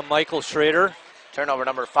by Michael Schrader. Turnover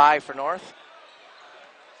number 5 for North.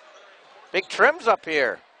 Big trims up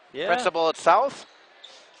here. Yeah. Principal at South.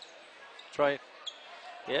 That's right.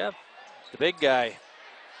 Yeah, the big guy.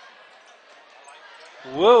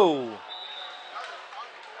 Whoa.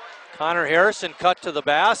 Connor Harrison cut to the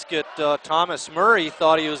basket. Thomas Murray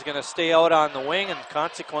thought he was going to stay out on the wing, and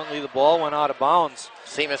consequently the ball went out of bounds.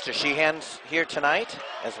 See Mr. Sheehan's here tonight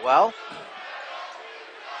as well.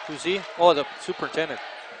 Who's he? Oh, the superintendent.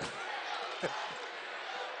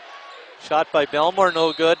 Shot by Belmore,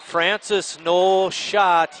 no good. Francis, no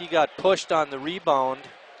shot. He got pushed on the rebound.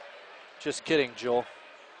 Just kidding, Joe.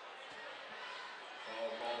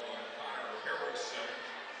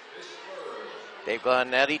 Dave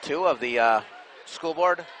Glennetti, too, of the school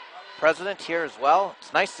board president here as well.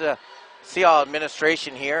 It's nice to see all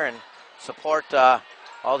administration here and support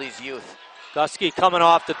all these youth. Gusky coming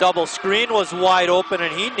off the double screen was wide open,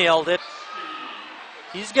 and he nailed it.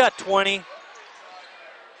 He's got 20.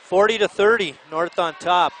 40-30, North on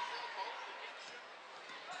top.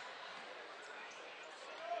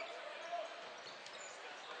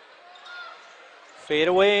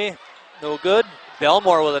 Fadeaway, no good.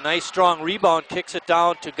 Belmore with a nice strong rebound, kicks it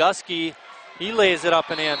down to Gusky. He lays it up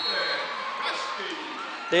and in.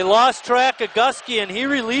 They lost track of Gusky, and he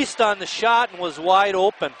released on the shot and was wide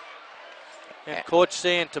open. And coach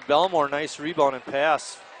saying to Belmore, nice rebound and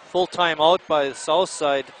pass. full timeout by the south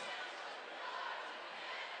side.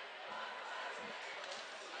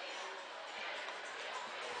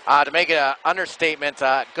 To make it an understatement,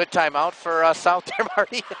 good timeout for South there,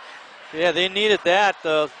 Marty. Yeah, they needed that.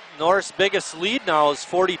 North's biggest lead now is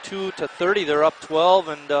 42-30. They're up 12,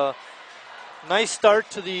 and nice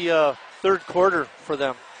start to the third quarter for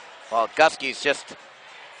them. Well, Gusky's just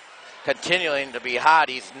continuing to be hot.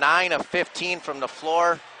 He's 9 of 15 from the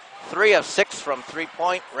floor, 3 of 6 from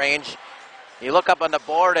three-point range. You look up on the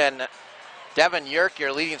board, and Devin Yerk,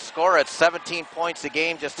 your leading scorer at 17 points a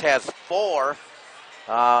game, just has 4.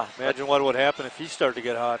 Imagine what would happen if he started to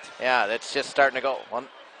get hot. Yeah, that's just starting to go.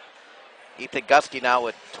 Ethan Gusky now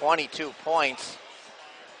with 22 points.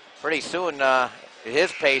 Pretty soon, at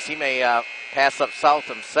his pace, he may pass up South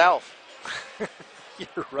himself.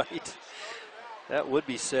 You're right. That would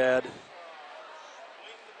be sad.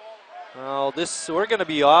 Well, we're going to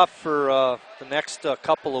be off for the next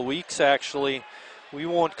couple of weeks, actually. We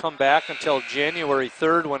won't come back until January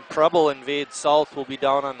 3rd when Preble invades South. We'll be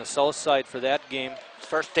down on the south side for that game.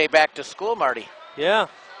 First day back to school, Marty. Yeah.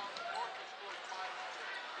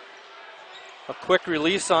 A quick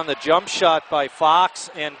release on the jump shot by Fox,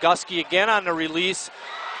 and Gusky again on the release.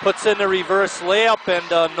 Puts in the reverse layup,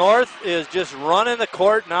 and North is just running the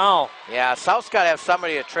court now. Yeah, South's got to have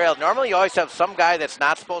somebody to trail. Normally you always have some guy that's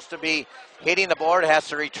not supposed to be hitting the board, has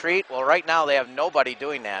to retreat. Well, right now they have nobody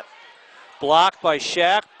doing that. Blocked by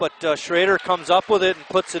Shack, but Schrader comes up with it and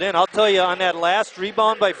puts it in. I'll tell you, on that last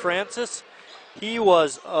rebound by Francis, he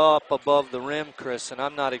was up above the rim, Chris, and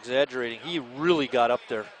I'm not exaggerating. He really got up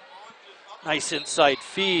there. Nice inside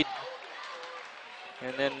feed.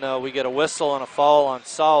 And then we get a whistle and a foul on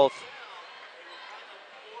South.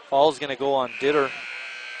 Foul's going to go on Ditter.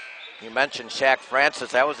 You mentioned Shaq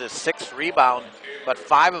Francis. That was his 6th rebound, but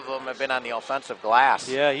 5 of them have been on the offensive glass.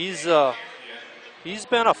 Yeah, he's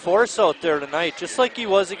been a force out there tonight, just like he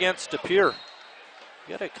was against De Pere. You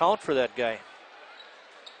got to account for that guy.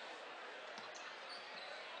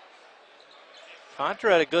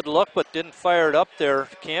 Contra had a good look, but didn't fire it up there.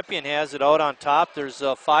 Campion has it out on top. There's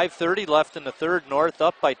 5:30 left in the third. North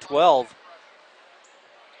up by 12.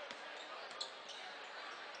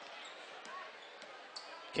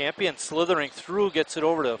 Campion slithering through, gets it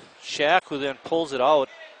over to Shack, who then pulls it out.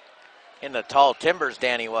 In the tall timbers,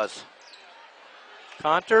 Danny was.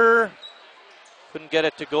 Conter couldn't get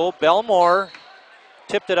it to go. Belmore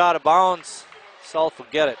tipped it out of bounds. South will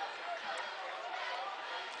get it.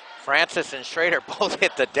 Francis and Schrader both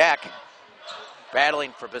hit the deck,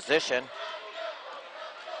 battling for position.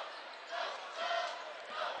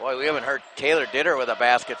 Boy, we haven't heard Taylor Ditter with a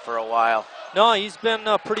basket for a while. No, he's been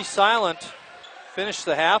pretty silent. Finished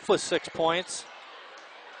the half with 6 points.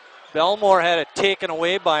 Belmore had it taken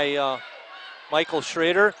away by Michael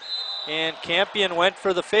Schrader, and Campion went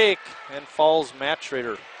for the fake and fouls Matt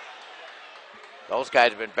Schrader. Those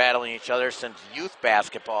guys have been battling each other since youth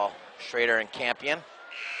basketball, Schrader and Campion.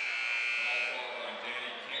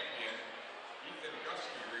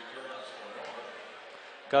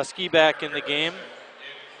 Gusky back in the game.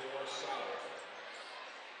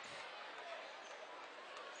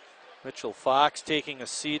 Mitchell Fox taking a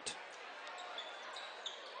seat.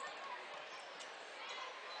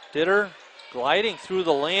 Ditter gliding through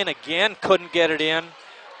the lane again, couldn't get it in.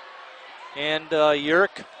 And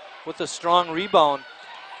Yerk with a strong rebound.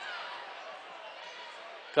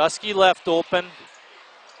 Gusky left open.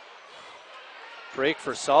 Break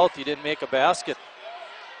for South, he didn't make a basket.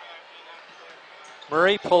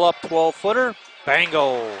 Murray pull up 12-footer,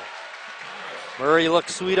 bango. Murray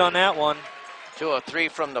looks sweet on that one. 2 of 3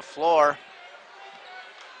 from the floor.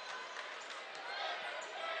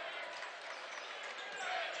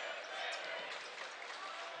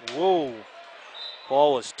 Whoa,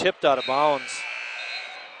 ball was tipped out of bounds.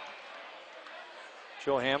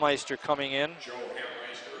 Joe Hammeister coming in.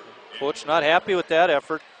 Coach not happy with that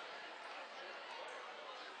effort.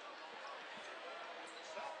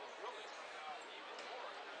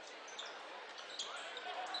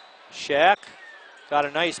 Shack got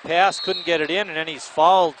a nice pass, couldn't get it in, and then he's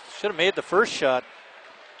fouled. Should have made the first shot.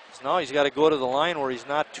 So now he's got to go to the line where he's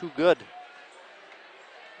not too good.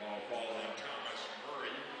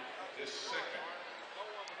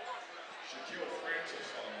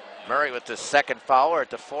 Murray with the second foul at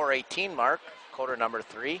the 4:18 mark, quarter number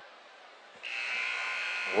 3.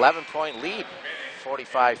 11-point lead,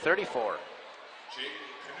 45-34.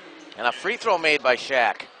 And a free throw made by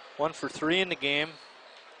Shack. 1 for 3 in the game.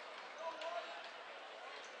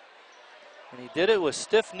 And he did it with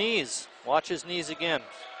stiff knees. Watch his knees again.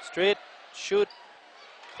 Straight, shoot.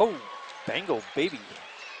 Oh, bango, baby.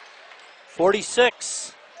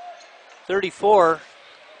 46-34.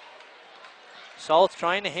 South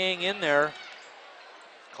trying to hang in there.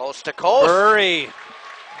 Coast to coast. Murray,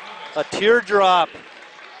 a teardrop.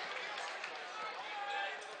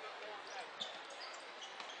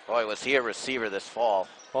 Boy, was he a receiver this fall.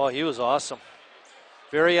 Oh, he was awesome.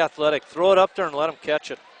 Very athletic. Throw it up there and let him catch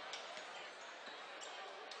it.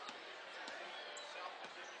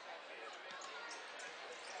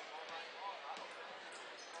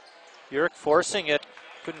 Yerk forcing it.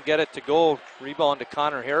 Couldn't get it to go. Rebound to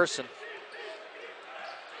Connor Harrison.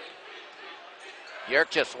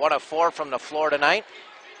 Yerk just 1 of 4 from the floor tonight.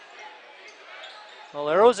 Well,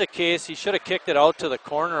 there was a case. He should have kicked it out to the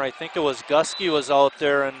corner. I think it was Gusky was out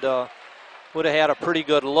there and would have had a pretty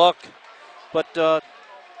good look. But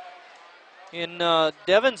in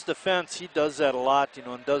Devin's defense, he does that a lot, you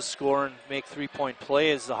know, and does score and make three-point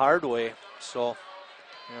plays the hard way. So,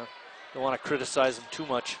 yeah, don't want to criticize him too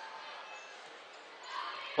much.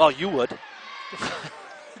 Well, you would.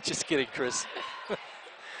 Just kidding, Chris.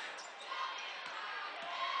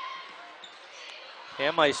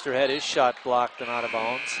 Hammeister had his shot blocked and out of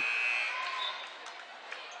bounds.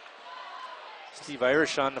 Steve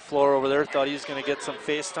Irish on the floor over there, thought he was going to get some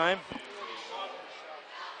face time.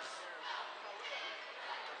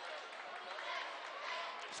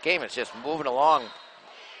 This game is just moving along.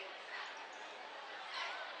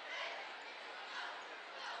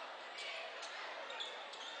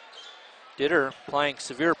 Ditter applying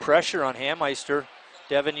severe pressure on Hammeister.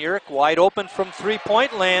 Devin Yerk wide open from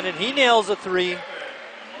three-point land, and he nails a three.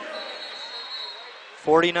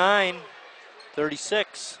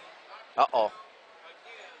 49-36. Uh-oh.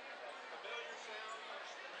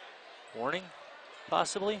 Warning,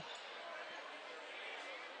 possibly.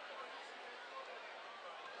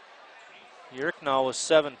 Yerk now with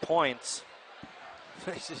 7 points.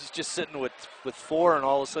 He's just sitting with 4, and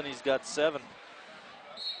all of a sudden he's got 7.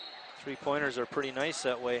 Three-pointers are pretty nice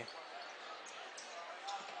that way.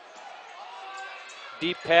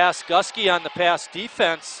 Deep pass, Gusky on the pass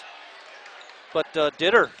defense, but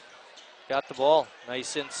Ditter got the ball.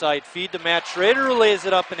 Nice inside feed to Matt Schrader, who lays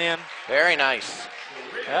it up and in. Very nice.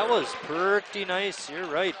 That was pretty nice, you're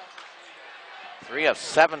right. 3 of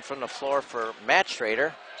 7 from the floor for Matt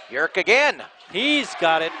Schrader. Yerk again. He's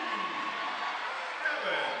got it.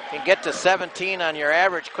 Can get to 17 on your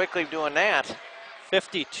average quickly doing that.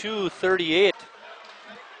 52-38.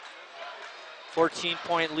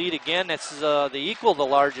 14-point lead again. This is the equal the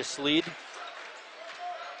largest lead.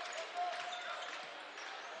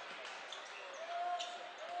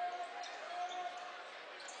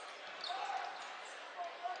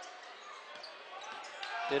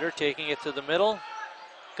 Ditter taking it to the middle.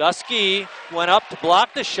 Gusky went up to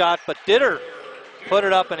block the shot, but Ditter put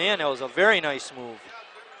it up and in. It was a very nice move.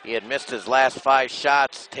 He had missed his last 5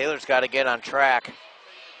 shots. Taylor's got to get on track.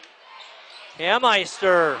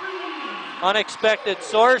 Hammeister, unexpected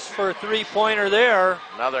source for a three-pointer there.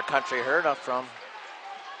 Another country heard of from.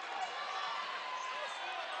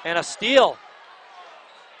 And a steal.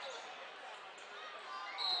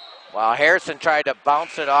 Wow, Harrison tried to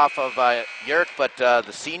bounce it off of Yerk, but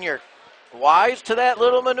the senior wise to that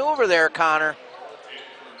little maneuver there, Connor.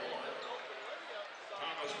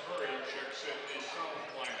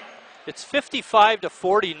 It's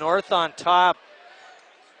 55-40, North on top.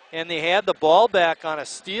 And they had the ball back on a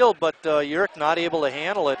steal, but Yerk not able to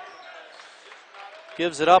handle it.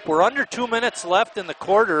 Gives it up. We're under 2 minutes left in the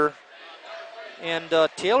quarter. And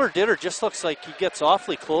Taylor Ditter just looks like he gets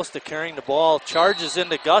awfully close to carrying the ball. Charges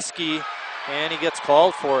into Gusky, and he gets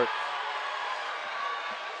called for it.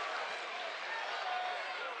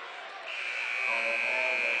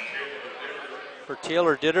 For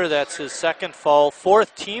Taylor Ditter, that's his second foul.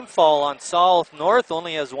 4th team foul on South. North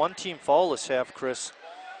only has 1 team foul this half, Chris.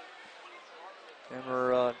 And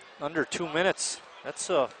we're under 2 minutes.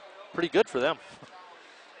 That's pretty good for them.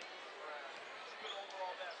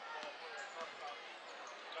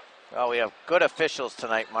 Well, we have good officials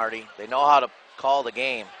tonight, Marty. They know how to call the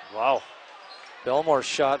game. Wow. Belmore's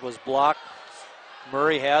shot was blocked.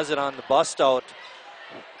 Murray has it on the bust out.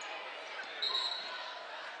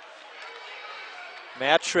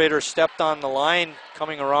 Matt Schrader stepped on the line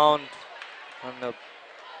coming around on the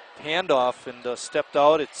handoff and stepped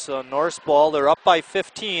out. It's North's ball. They're up by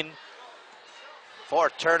 15.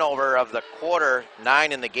 4th turnover of the quarter,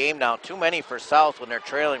 9 in the game now. Too many for South when they're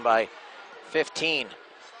trailing by 15.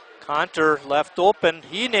 Conter left open.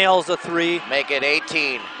 He nails a three. Make it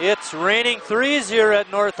 18. It's raining threes here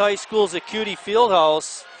at North High School's Acuity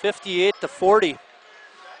Fieldhouse. 58-40.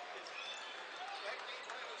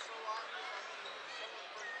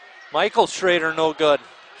 Michael Schrader no good.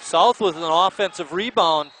 South with an offensive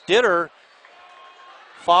rebound. Ditter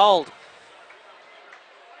fouled.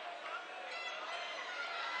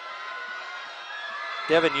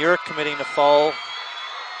 Devin Urick committing the foul.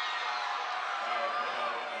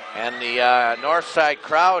 And the north side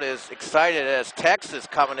crowd is excited as Tex is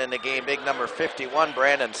coming in the game. Big number 51,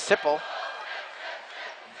 Brandon Sipple.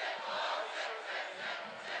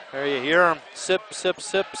 There you hear him. Sip, sip,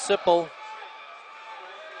 sip, Sipple.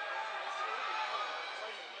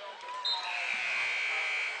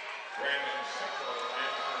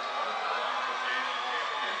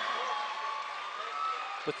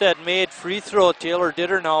 With that made free throw, Taylor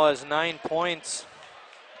Ditter now has 9 points.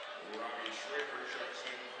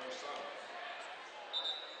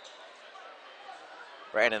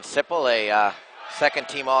 Brandon Sipple, a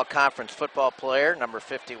second-team all-conference football player, number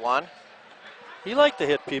 51. He liked to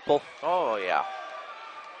hit people. Oh, yeah.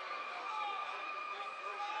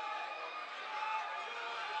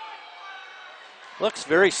 Looks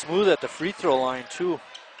very smooth at the free throw line, too.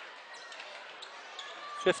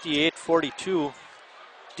 58-42.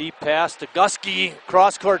 Deep pass to Gusky.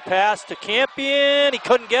 Cross-court pass to Campion. He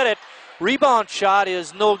couldn't get it. Rebound shot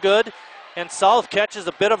is no good. And South catches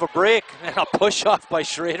a bit of a break. And a push-off by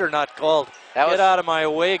Schrader not called. Get out of my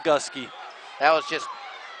way, Gusky. That was just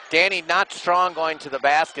Danny not strong going to the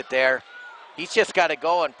basket there. He's just got to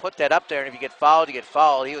go and put that up there. And if you get fouled, you get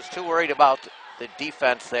fouled. He was too worried about the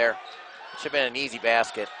defense there. It should have been an easy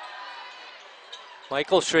basket.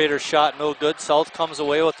 Michael Schrader's shot no good. South comes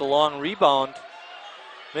away with the long rebound.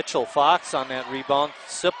 Mitchell Fox on that rebound.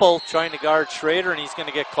 Sipple trying to guard Schrader, and he's going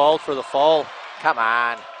to get called for the foul. Come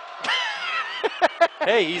on.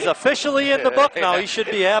 Hey, he's officially in the book now. He should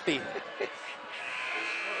be happy.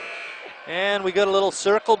 And we got a little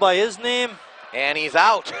circle by his name. And he's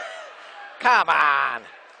out. Come on.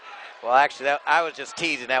 Well, actually, I was just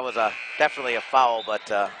teasing. That was definitely a foul, but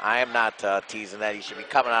I am not teasing that. He should be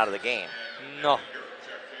coming out of the game. No.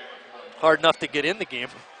 Hard enough to get in the game.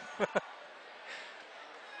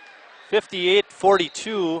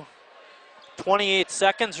 58-42. 28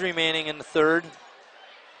 seconds remaining in the third.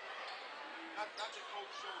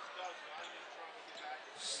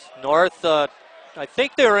 North, I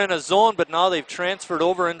think they were in a zone, but now they've transferred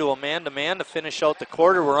over into a man-to-man to finish out the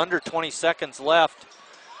quarter. We're under 20 seconds left.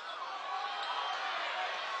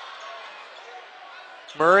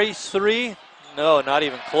 Murray's three. No, not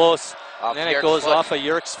even close. And then it goes off of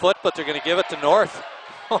Yerk's foot, but they're going to give it to North.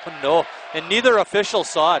 Oh, no. And neither official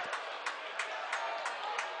saw it.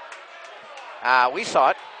 We saw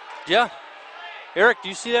it. Yeah. Eric, do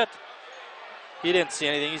you see that? He didn't see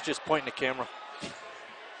anything. He's just pointing the camera.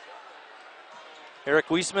 Eric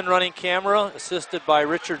Wiesman running camera, assisted by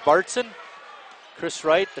Richard Bartson. Chris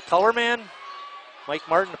Wright, the color man. Mike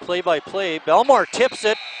Martin, the play-by-play. Belmore tips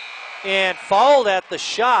it and fouled at the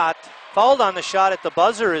shot. Fouled on the shot at the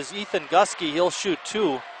buzzer is Ethan Gusky. He'll shoot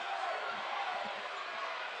two.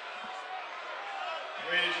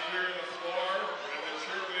 Please clear the floor. Will the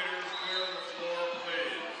cheerleaders clear the floor,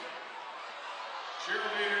 please?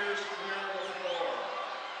 Cheerleaders clear the floor.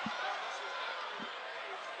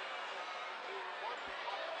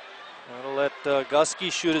 That'll let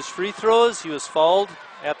Gusky shoot his free throws. He was fouled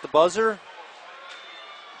at the buzzer.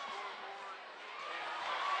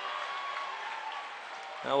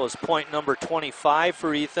 That was point number 25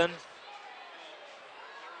 for Ethan.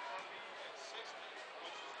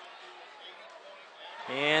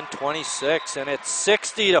 And 26, and it's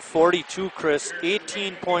 60-42, Chris.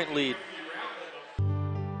 18-point lead.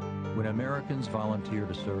 When Americans volunteer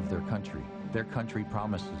to serve their country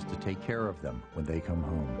promises to take care of them when they come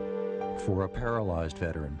home. For a paralyzed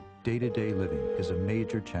veteran, day-to-day living is a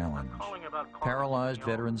major challenge. Paralyzed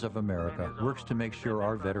Veterans of America works to make sure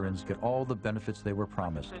our veterans get all the benefits they were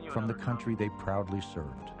promised from the country they proudly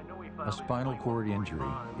served. A spinal cord injury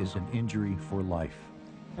is an injury for life.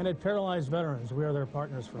 And at Paralyzed Veterans, we are their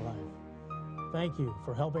partners for life. Thank you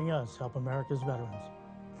for helping us help America's veterans.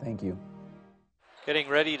 Thank you. Getting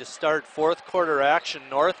ready to start fourth quarter action.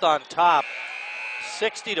 North on top,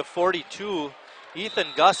 60-42. Ethan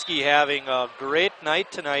Gusky having a great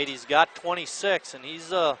night tonight. He's got 26, and he's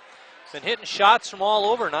been hitting shots from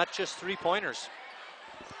all over, not just three-pointers.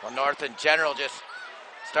 Well, North in general just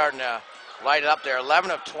starting to light it up there.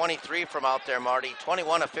 11 of 23 from out there, Marty.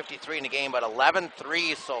 21 of 53 in the game, but 11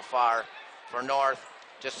 threes so far for North.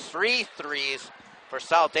 Just 3 threes for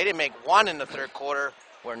South. They didn't make one in the third quarter,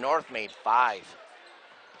 where North made 5.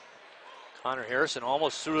 Connor Harrison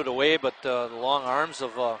almost threw it away, but the long arms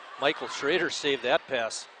of Michael Schrader saved that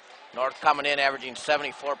pass. North coming in, averaging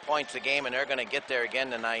 74 points a game, and they're going to get there again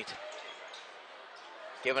tonight.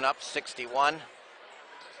 Giving up 61.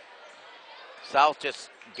 South just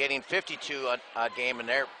getting 52 a game, and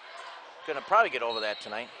they're going to probably get over that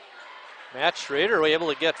tonight. Matt Schrader was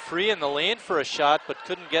able to get free in the lane for a shot, but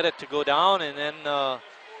couldn't get it to go down, and then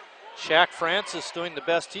Shaq Francis doing the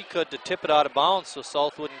best he could to tip it out of bounds so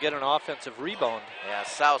South wouldn't get an offensive rebound. Yeah,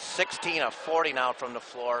 South 16 of 40 now from the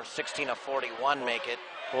floor, 16 of 41 make it.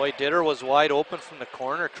 Boy, Ditter was wide open from the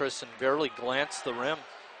corner, Chris, and barely glanced the rim.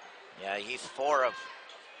 Yeah, he's 4 of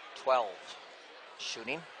 12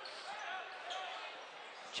 shooting.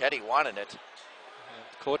 Chetty wanted it.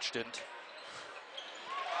 Coach didn't.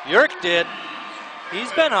 Yerk did.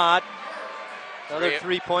 He's been hot. Another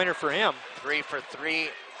three-pointer for him. 3 for 3,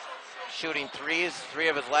 shooting threes, 3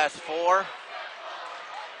 of his last 4.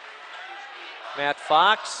 Matt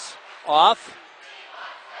Fox off.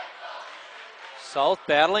 South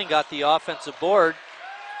battling, got the offensive board.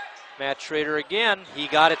 Matt Schrader again. He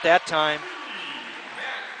got it that time.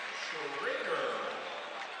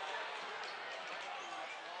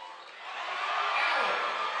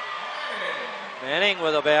 Manning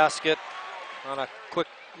with a basket on a quick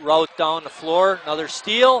route down the floor. Another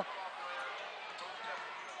steal.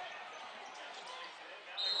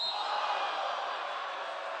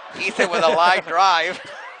 Ethan with a line drive.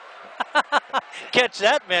 Catch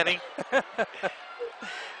that, Manning.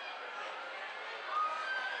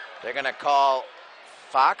 They're going to call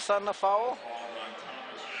Fox on the foul.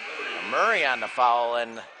 Murray on the foul,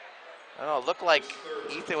 and I don't know, it looked like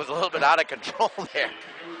Ethan was a little bit out of control there.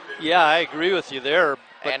 Yeah, I agree with you there,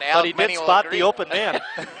 but he did spot the open man.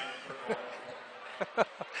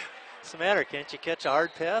 What's the matter? Can't you catch a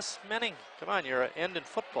hard pass? Manning, come on, you're an end in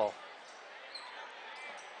football.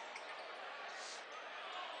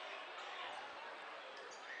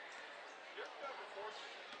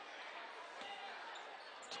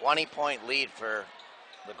 $20-point lead for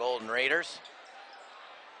the Golden Raiders.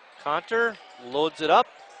 Conter loads it up.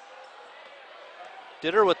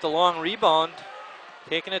 Ditter with the long rebound,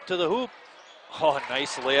 taking it to the hoop. Oh,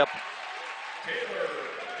 nice layup.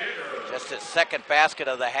 Just his second basket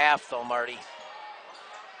of the half, though, Marty.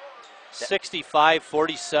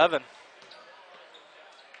 65-47.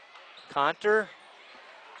 Conter.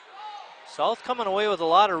 South coming away with a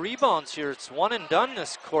lot of rebounds here. It's one and done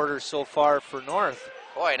this quarter so far for North.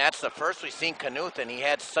 Boy, and that's the first we've seen Knuth, and he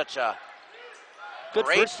had such a good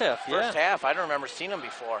great first half. First half. I don't remember seeing him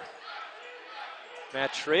before.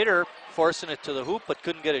 Matt Schrader forcing it to the hoop, but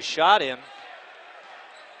couldn't get a shot in.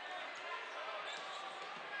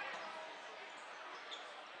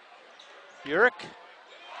 Burek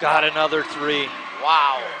got another three.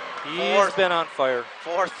 Wow. He's been on fire.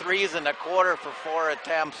 4 threes in the quarter for 4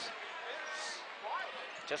 attempts.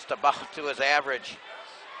 Just about to his average.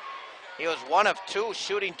 He was 1 of 2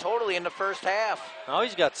 shooting totally in the first half. Now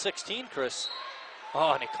he's got 16, Chris.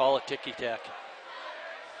 Oh, and he called it ticky-tack.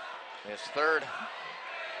 His third.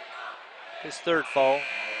 His third foul.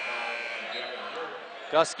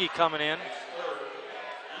 Gusky coming in.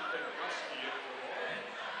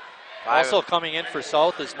 Also coming in for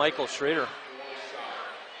South is Michael Schrader.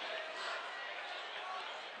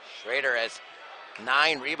 Schrader has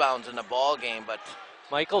 9 rebounds in the ball game, but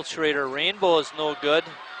Michael Schrader, rainbow is no good.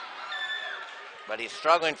 But he's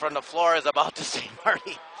struggling from the floor, is about to say,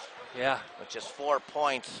 Marty. Yeah. Which is 4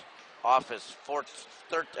 points off his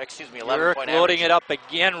 11-point average. Loading it up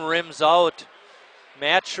again, rims out.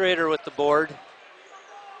 Matt Schrader with the board.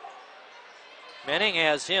 Menning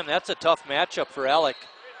has him. That's a tough matchup for Alec.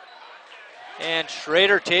 And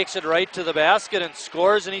Schrader takes it right to the basket and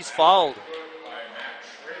scores, and he's fouled.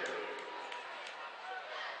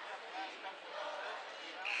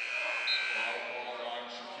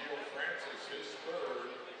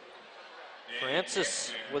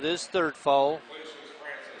 Francis with his third foul.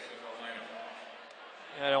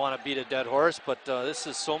 I don't want to beat a dead horse, but this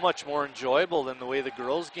is so much more enjoyable than the way the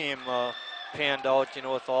girls' game panned out, you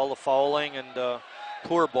know, with all the fouling and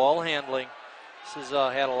poor ball handling. This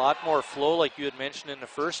has had a lot more flow, like you had mentioned in the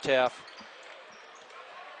first half.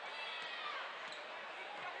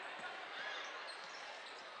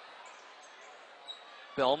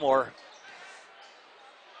 Belmore.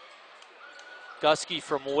 Gusky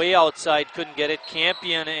from way outside couldn't get it.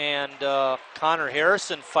 Campion and Connor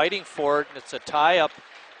Harrison fighting for it, and it's a tie-up.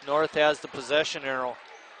 North has the possession arrow.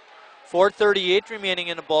 4:38 remaining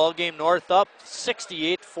in the ball game. North up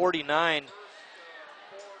 68-49.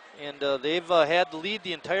 And they've had the lead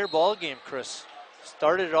the entire ball game, Chris.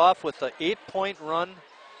 Started it off with an 8-point run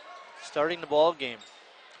starting the ball game.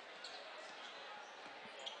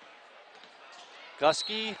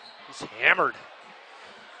 Gusky is hammered.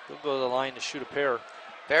 He'll go to the line to shoot a pair.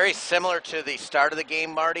 Very similar to the start of the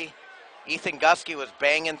game, Marty. Ethan Gusky was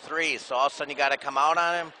banging threes, so all of a sudden you got to come out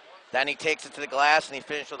on him. Then he takes it to the glass, and he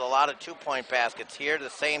finished with a lot of two-point baskets. Here, the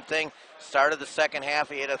same thing. Started the second half,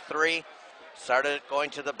 he hit a three. Started going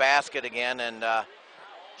to the basket again, and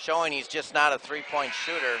showing he's just not a three-point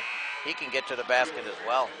shooter. He can get to the basket as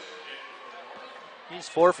well. He's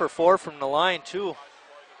 4 for 4 from the line, too.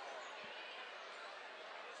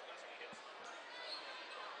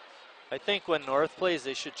 I think when North plays,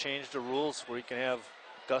 they should change the rules where you can have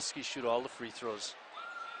Gusky shoot all the free throws.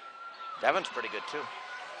 Devon's pretty good, too.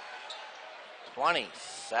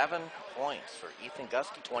 27 points for Ethan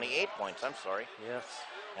Gusky. 28 points, I'm sorry. Yes.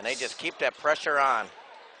 And they just keep that pressure on.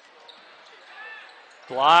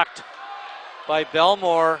 Blocked by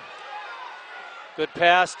Belmore. Good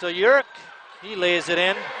pass to Yerk. He lays it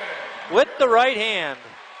in with the right hand.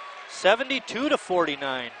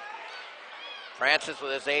 72-49. Francis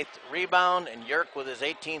with his 8th rebound and Yerk with his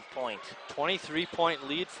 18th point. 23-point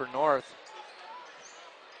lead for North.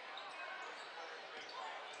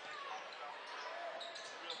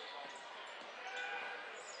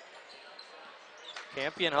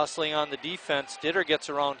 Campion hustling on the defense. Ditter gets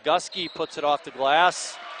around Gusky, puts it off the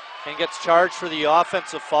glass, and gets charged for the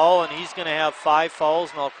offensive foul, and he's going to have 5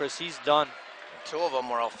 fouls now, Chris. He's done. 2 of them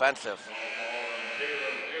were offensive.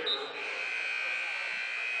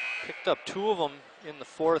 Picked up 2 of them in the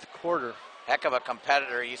 4th quarter. Heck of a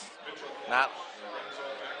competitor. He's not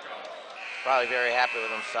probably very happy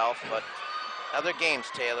with himself, but other games,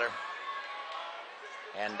 Taylor.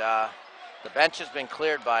 And the bench has been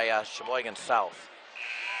cleared by Sheboygan South.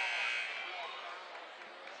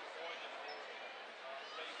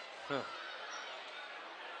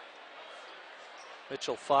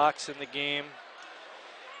 Mitchell Fox in the game.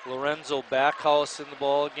 Lorenzo Backhouse in the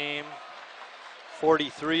ball game.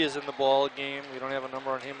 43 is in the ball game. We don't have a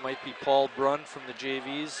number on him. Might be Paul Brunn from the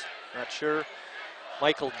JVs. Not sure.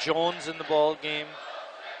 Michael Jones in the ball game.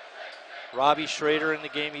 Robbie Schrader in the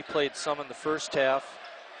game. He played some in the first half.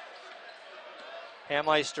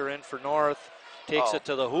 Hammeister in for North. Takes it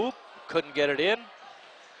to the hoop. Couldn't get it in.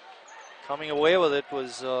 Coming away with it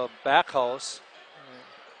was Backhouse.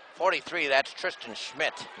 43, that's Tristan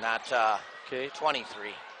Schmidt, not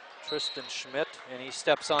 23. Tristan Schmidt, and he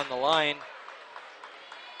steps on the line.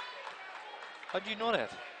 How'd you know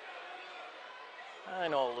that? I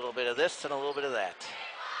know a little bit of this and a little bit of that.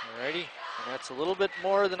 Alrighty, and that's a little bit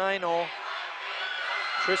more than I know.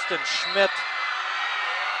 Tristan Schmidt.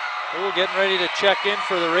 We're getting ready to check in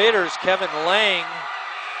for the Raiders, Kevin Lang,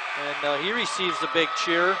 and he receives a big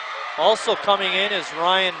cheer. Also coming in is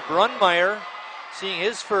Ryan Brunmeyer, seeing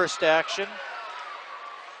his first action.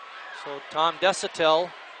 So Tom Desatel.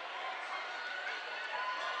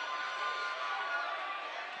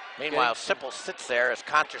 Meanwhile, Sipple sits there as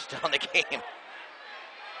Conter's still in the game.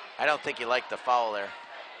 I don't think he liked the foul there.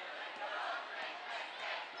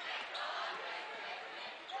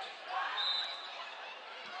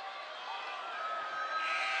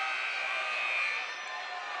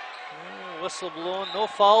 Whistle blown, no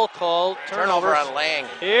foul called. Turnover on Lang.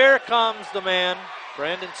 Here comes the man,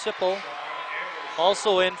 Brandon Sipple.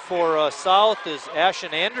 Also in for South is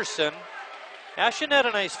Ashen Anderson. Ashen had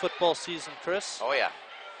a nice football season, Chris. Oh, yeah.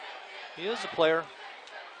 He is a player.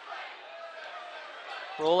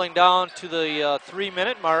 Rolling down to the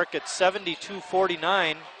 3-minute mark at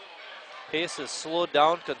 72-49. Pace has slowed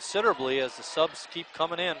down considerably as the subs keep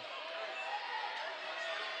coming in.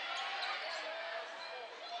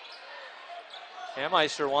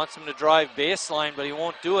 Hammeister wants him to drive baseline, but he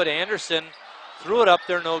won't do it. Anderson threw it up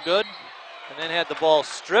there, no good, and then had the ball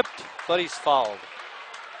stripped, but he's fouled.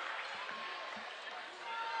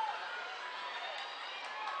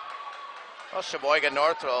 Well, Sheboygan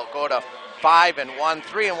North will go to 5-1,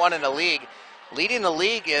 3-1 in the league. Leading the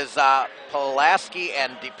league is Pulaski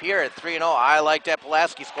and DePere at 3-0. I like that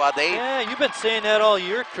Pulaski squad. Yeah, you've been saying that all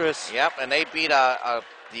year, Chris. Yep, and they beat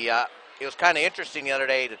it was kind of interesting the other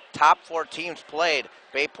day. The top 4 teams played,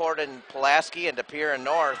 Bayport and Pulaski and DePere and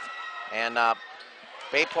North. And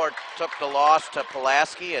Bayport took the loss to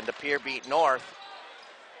Pulaski and DePere beat North.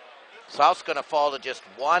 South's going to fall to just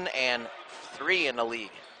 1-3 in the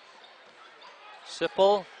league.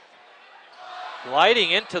 Sipple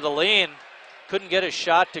gliding into the lane. Couldn't get his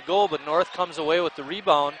shot to go, but North comes away with the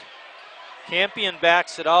rebound. Campion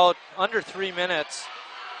backs it out under 3 minutes.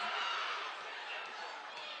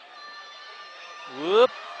 Whoop.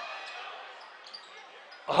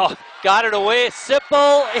 Oh, got it away.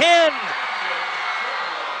 Sipple in.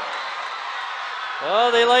 Oh,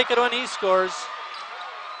 they like it when he scores.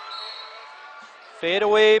 Fade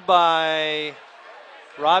away by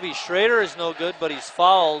Robbie Schrader is no good, but he's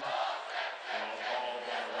fouled.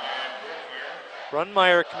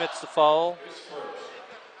 Brunmeyer commits the foul.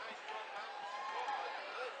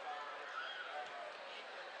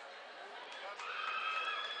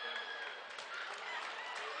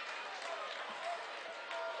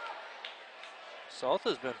 South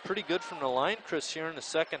has been pretty good from the line, Chris, here in the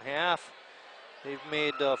second half. They've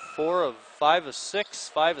made 4 of 5 of 6,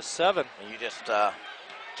 5 of 7. And you just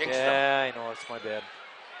jinxed them. Yeah, I know, it's my bad.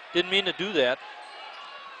 Didn't mean to do that.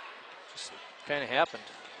 Just kind of happened.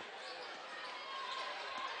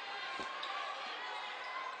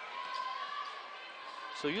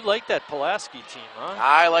 So you like that Pulaski team, huh?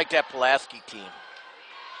 I like that Pulaski team.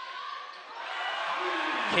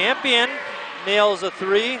 Campion nails a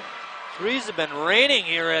 3. Threes have been raining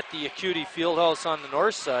here at the Acuity Fieldhouse on the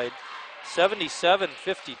north side.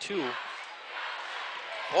 77-52.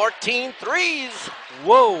 14 threes.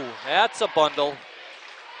 Whoa, that's a bundle.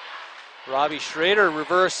 Robbie Schrader,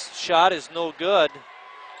 reverse shot is no good.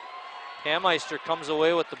 Hammeister comes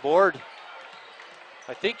away with the board.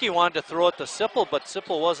 I think he wanted to throw it to Sipple, but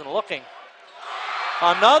Sipple wasn't looking.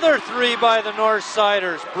 Another 3 by the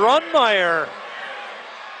Northsiders. Brunmeyer.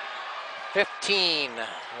 15.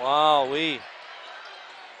 Wow-wee.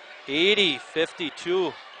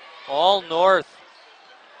 80-52. All north.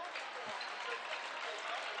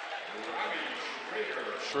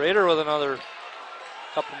 Schrader with another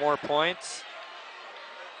couple more points.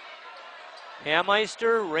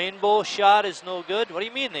 Hammeister, rainbow shot is no good. What do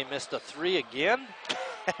you mean they missed a 3 again?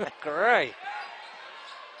 Great.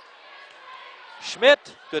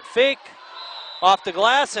 Schmidt, good fake. Off the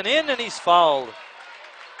glass and in, and he's fouled.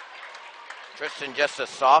 Tristan just a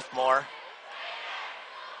sophomore.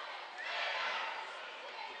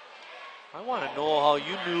 I want to know how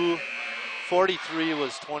you knew 43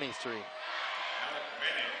 was 23.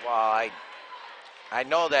 Well, I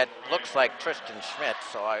know that looks like Tristan Schmidt,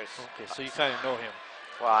 so I was... Okay, so you kind of know him.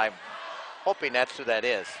 Well, I'm hoping that's who that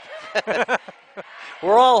is.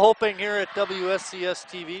 We're all hoping here at WSCS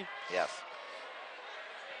TV. Yes.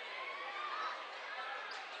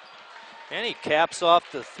 And he caps off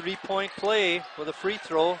the 3-point play with a free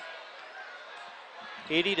throw.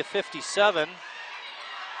 80-57.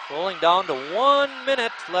 Rolling down to 1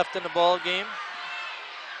 minute left in the ball game.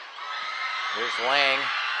 Here's Lang.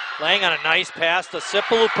 Lang on a nice pass to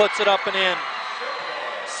Sipple, who puts it up and in.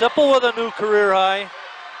 Sipple with a new career high.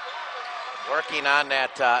 Working on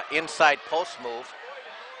that inside post move.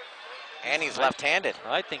 And he's left-handed.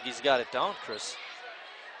 I think he's got it down, Chris.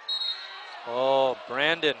 Oh,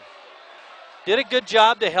 Brandon. Did a good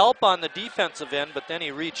job to help on the defensive end, but then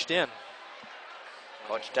he reached in.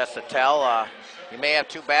 Coach Desatel, you may have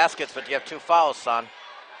 2 baskets, but you have 2 fouls, son.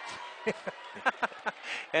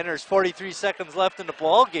 And there's 43 seconds left in the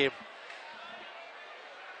ball game.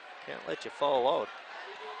 Can't let you foul out.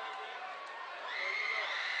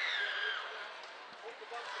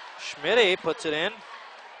 Schmidt puts it in.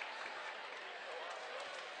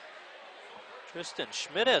 Tristan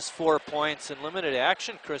Schmidt has 4 points in limited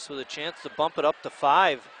action, Chris, with a chance to bump it up to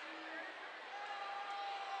 5.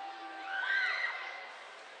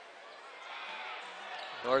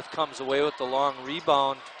 North comes away with the long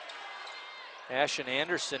rebound. Ashton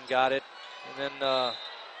Anderson got it. And then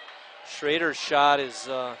Schrader's shot is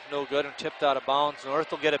no good and tipped out of bounds.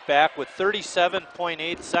 North will get it back with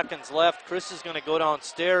 37.8 seconds left. Chris is going to go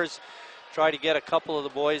downstairs, try to get a couple of the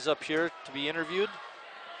boys up here to be interviewed.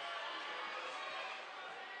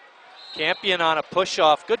 Campion on a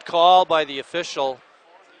push-off. Good call by the official.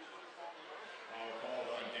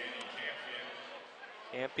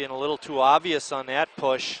 Campion a little too obvious on that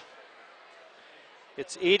push.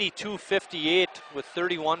 It's 82-58 with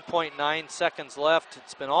 31.9 seconds left.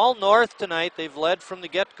 It's been all North tonight. They've led from the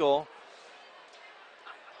get-go.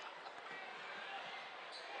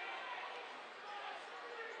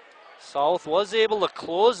 South was able to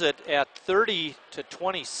close it at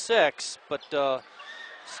 30-26, but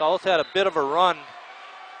South had a bit of a run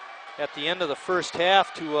at the end of the first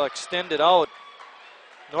half to extend it out.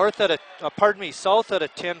 South had a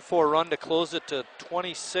 10-4 run to close it to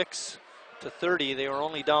 26-30. They were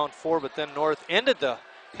only down 4, but then North ended the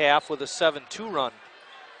half with a 7-2 run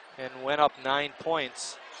and went up 9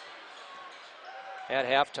 points at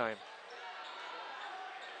halftime.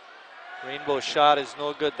 Rainbow shot is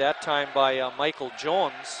no good that time by Michael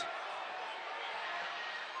Jones.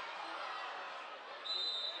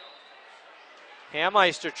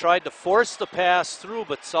 Hammeister tried to force the pass through,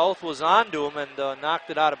 but South was onto him and knocked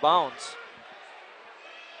it out of bounds.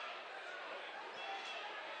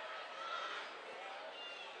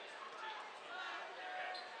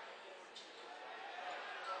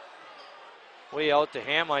 Way out to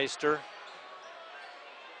Hammeister.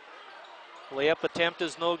 Layup attempt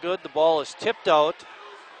is no good. The ball is tipped out.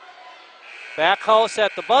 Backhouse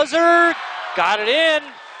at the buzzer. Got it in,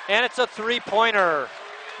 and it's a 3-pointer.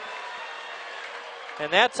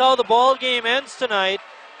 And that's how the ball game ends tonight.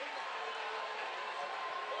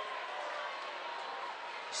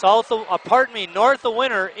 North of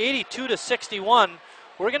Winter, 82-61.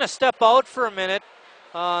 We're going to step out for a minute.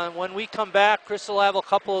 When we come back, Chris will have a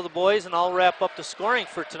couple of the boys, and I'll wrap up the scoring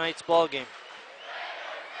for tonight's ball game.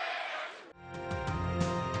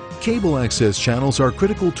 Cable access channels are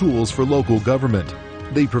critical tools for local government.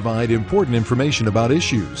 They provide important information about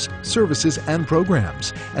issues, services, and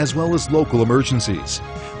programs, as well as local emergencies.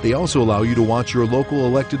 They also allow you to watch your local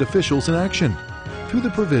elected officials in action. Through the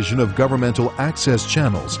provision of governmental access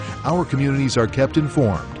channels, our communities are kept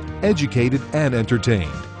informed, educated, and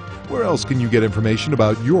entertained. Where else can you get information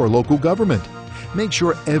about your local government? Make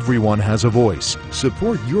sure everyone has a voice.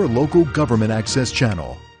 Support your local government access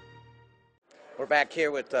channel. We're back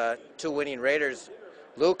here with two winning Raiders.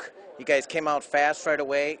 Luke, you guys came out fast right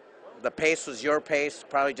away. The pace was your pace,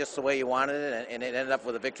 probably just the way you wanted it, and it ended up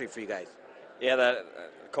with a victory for you guys. Yeah, that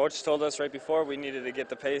coach told us right before we needed to get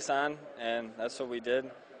the pace on, and that's what we did.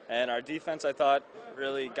 And our defense, I thought,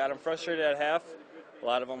 really got them frustrated at half. A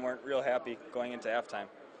lot of them weren't real happy going into halftime.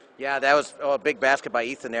 Yeah, that was a big basket by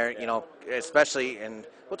Ethan there, you know, especially, and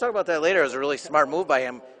we'll talk about that later. It was a really smart move by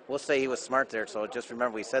him. We'll say he was smart there, so just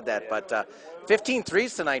remember we said that. But 15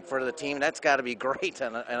 threes tonight for the team, that's got to be great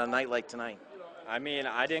on a night like tonight. I mean,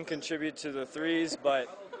 I didn't contribute to the threes,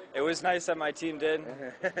 but it was nice that my team did.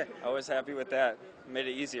 I was happy with that. It made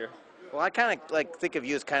it easier. Well, I kind of think of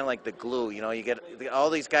you as kind of like the glue. You know, you get all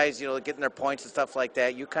these guys, you know, getting their points and stuff like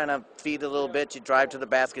that. You kind of feed a little bit. You drive to the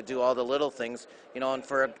basket, do all the little things. You know, and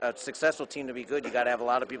for a successful team to be good, you got to have a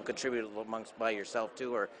lot of people contribute amongst by yourself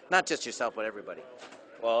too, or not just yourself, but everybody.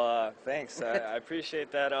 Well, thanks. I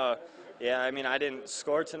appreciate that. Yeah, I mean, I didn't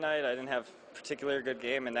score tonight. I didn't have a particularly good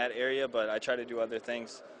game in that area, but I tried to do other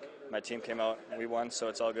things. My team came out and we won, so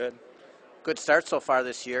it's all good. Good start so far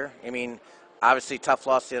this year. I mean, obviously tough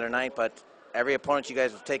loss the other night, but every opponent you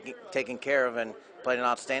guys have taken care of and played an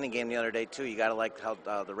outstanding game the other day too. You got to like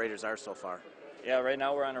how the Raiders are so far. Yeah, right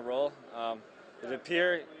now we're on a roll. It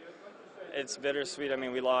appears it's bittersweet. I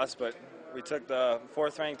mean, we lost, but we took the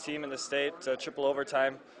fourth-ranked team in the state to triple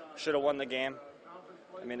overtime. Should have won the game.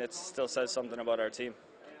 I mean, it still says something about our team.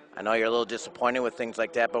 I know you're a little disappointed with things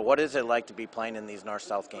like that, but what is it like to be playing in these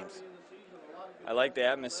North-South games? I like the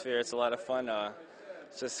atmosphere. It's a lot of fun.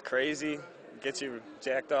 It's just crazy. It gets you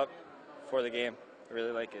jacked up for the game. I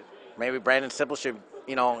really like it. Maybe Brandon Sipple should,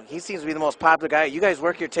 you know, he seems to be the most popular guy. You guys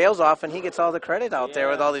work your tails off, and he gets all the credit out there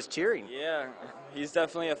with all this cheering. Yeah, he's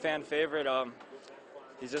definitely a fan favorite.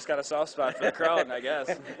 He's just got a soft spot for the crowd, I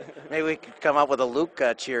guess. Maybe we could come up with a Luke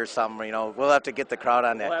cheer or something. You know, we'll have to get the crowd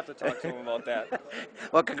on that. We'll have to talk to him about that.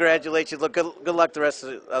 Well, congratulations. Look, good luck the rest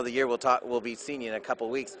of the year. We'll be seeing you in a couple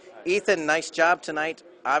of weeks. Ethan, nice job tonight.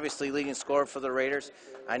 Obviously, leading scorer for the Raiders.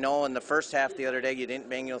 I know in the first half the other day you didn't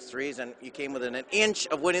bang those threes, and you came within an inch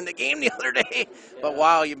of winning the game the other day. Yeah. But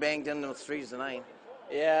wow, you banged in those threes tonight.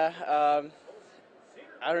 Yeah,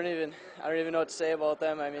 I don't even know what to say about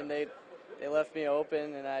them. I mean, they left me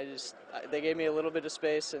open, and they gave me a little bit of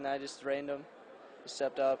space, and I just drained them,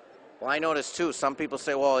 stepped up. Well, I noticed too, some people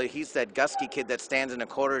say, well, he's that Gusky kid that stands in a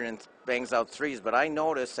corner and bangs out threes, but I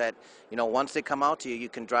noticed that, you know, once they come out to you, you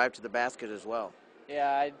can drive to the basket as well.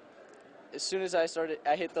 Yeah, as soon as I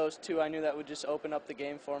hit those two, I knew that would just open up the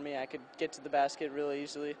game for me. I could get to the basket really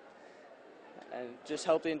easily and just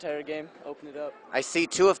help the entire game, open it up. I see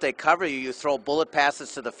too, if they cover you, you throw bullet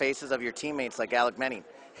passes to the faces of your teammates like Alec Menning.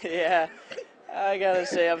 Yeah, I gotta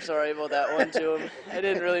say I'm sorry about that one to him. I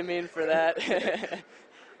didn't really mean for that.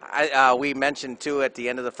 We mentioned too at the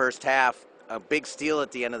end of the first half, a big steal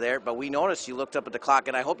at the end of there, but we noticed you looked up at the clock,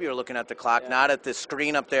 and I hope you were looking at the clock, not at the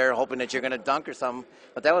screen up there hoping that you're going to dunk or something,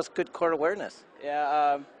 but that was good court awareness.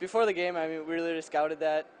 Yeah, before the game, I mean, we really scouted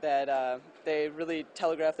that they really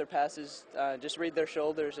telegraph their passes, just read their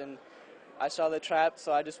shoulders, and I saw the trap,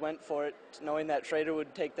 so I just went for it, knowing that Schrader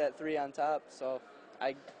would take that three on top, so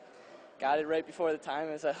I got it right before the time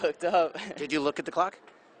as I looked up. Did you look at the clock?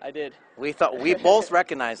 I did. We both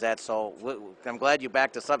recognized that, so I'm glad you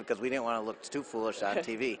backed us up because we didn't want to look too foolish on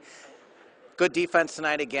TV. Good defense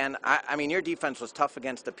tonight again. I mean, your defense was tough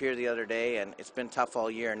against the Pier the other day, and it's been tough all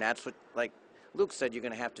year, and that's what, like Luke said, you're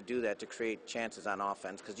going to have to do that to create chances on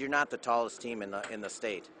offense because you're not the tallest team in the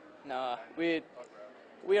state. No, we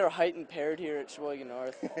are height impaired here at Sheboygan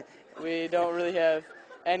North. We don't really have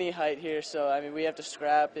any height here, so I mean, we have to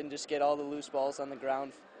scrap and just get all the loose balls on the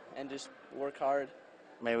ground and just work hard.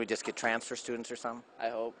 Maybe we just get transfer students or something? I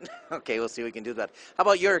hope. Okay, we'll see if we can do that. How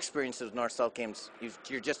about your experiences with North-South games?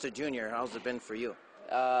 You're just a junior. How's it been for you?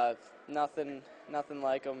 Nothing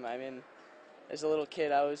like them. I mean, as a little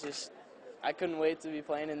kid, I couldn't wait to be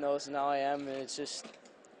playing in those, and now I am, and it's just,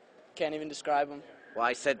 can't even describe them. Well,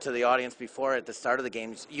 I said to the audience before at the start of the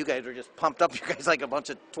games, you guys are just pumped up. You guys like a bunch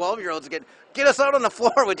of 12-year-olds. Get us out on the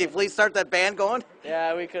floor. Would you please start that band going?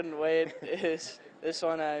 Yeah, we couldn't wait. This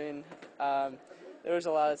one, I mean, there was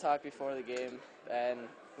a lot of talk before the game, and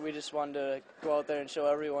we just wanted to go out there and show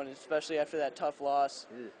everyone, especially after that tough loss,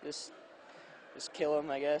 just kill them,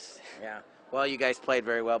 I guess. Yeah. Well, you guys played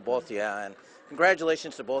very well, both of you, and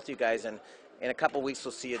congratulations to both you guys. And in a couple weeks,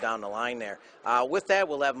 we'll see you down the line there. With that,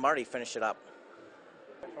 we'll have Marty finish it up.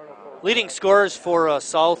 Leading scorers for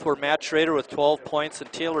South were Matt Schrader with 12 points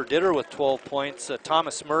and Taylor Ditter with 12 points.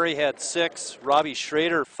 Thomas Murray had 6, Robbie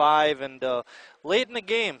Schrader 5, and late in the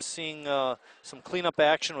game, seeing some cleanup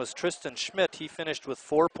action was Tristan Schmidt. He finished with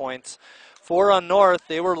 4 points. For North,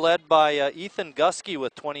 they were led by Ethan Gusky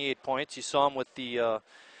with 28 points. You saw him with the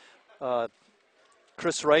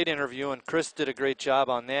Chris Wright interview, and Chris did a great job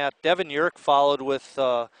on that. Devin Yerk followed with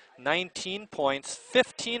 19 points,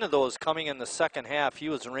 15 of those coming in the second half. He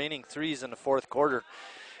was raining threes in the fourth quarter.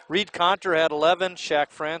 Reed Conter had 11. Shaq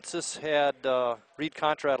Francis had, Reed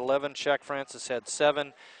Conter had 11. Shaq Francis had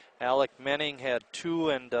 7. Alec Menning had 2,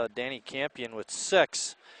 and Danny Campion with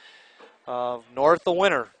 6. North the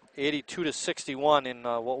winner, 82-61 in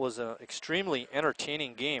what was an extremely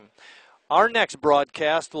entertaining game. Our next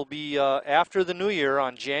broadcast will be after the new year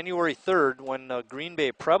on January 3rd when Green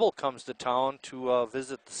Bay Preble comes to town to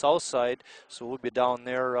visit the south side. So we'll be down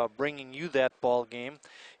there bringing you that ball game.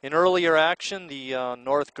 In earlier action, the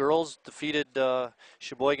North girls defeated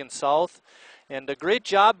Sheboygan South. And a great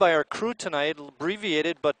job by our crew tonight,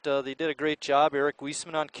 abbreviated, but they did a great job. Eric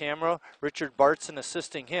Wiesman on camera, Richard Bartson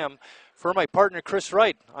assisting him. For my partner, Chris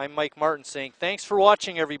Wright, I'm Mike Martin saying thanks for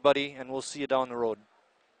watching, everybody, and we'll see you down the road.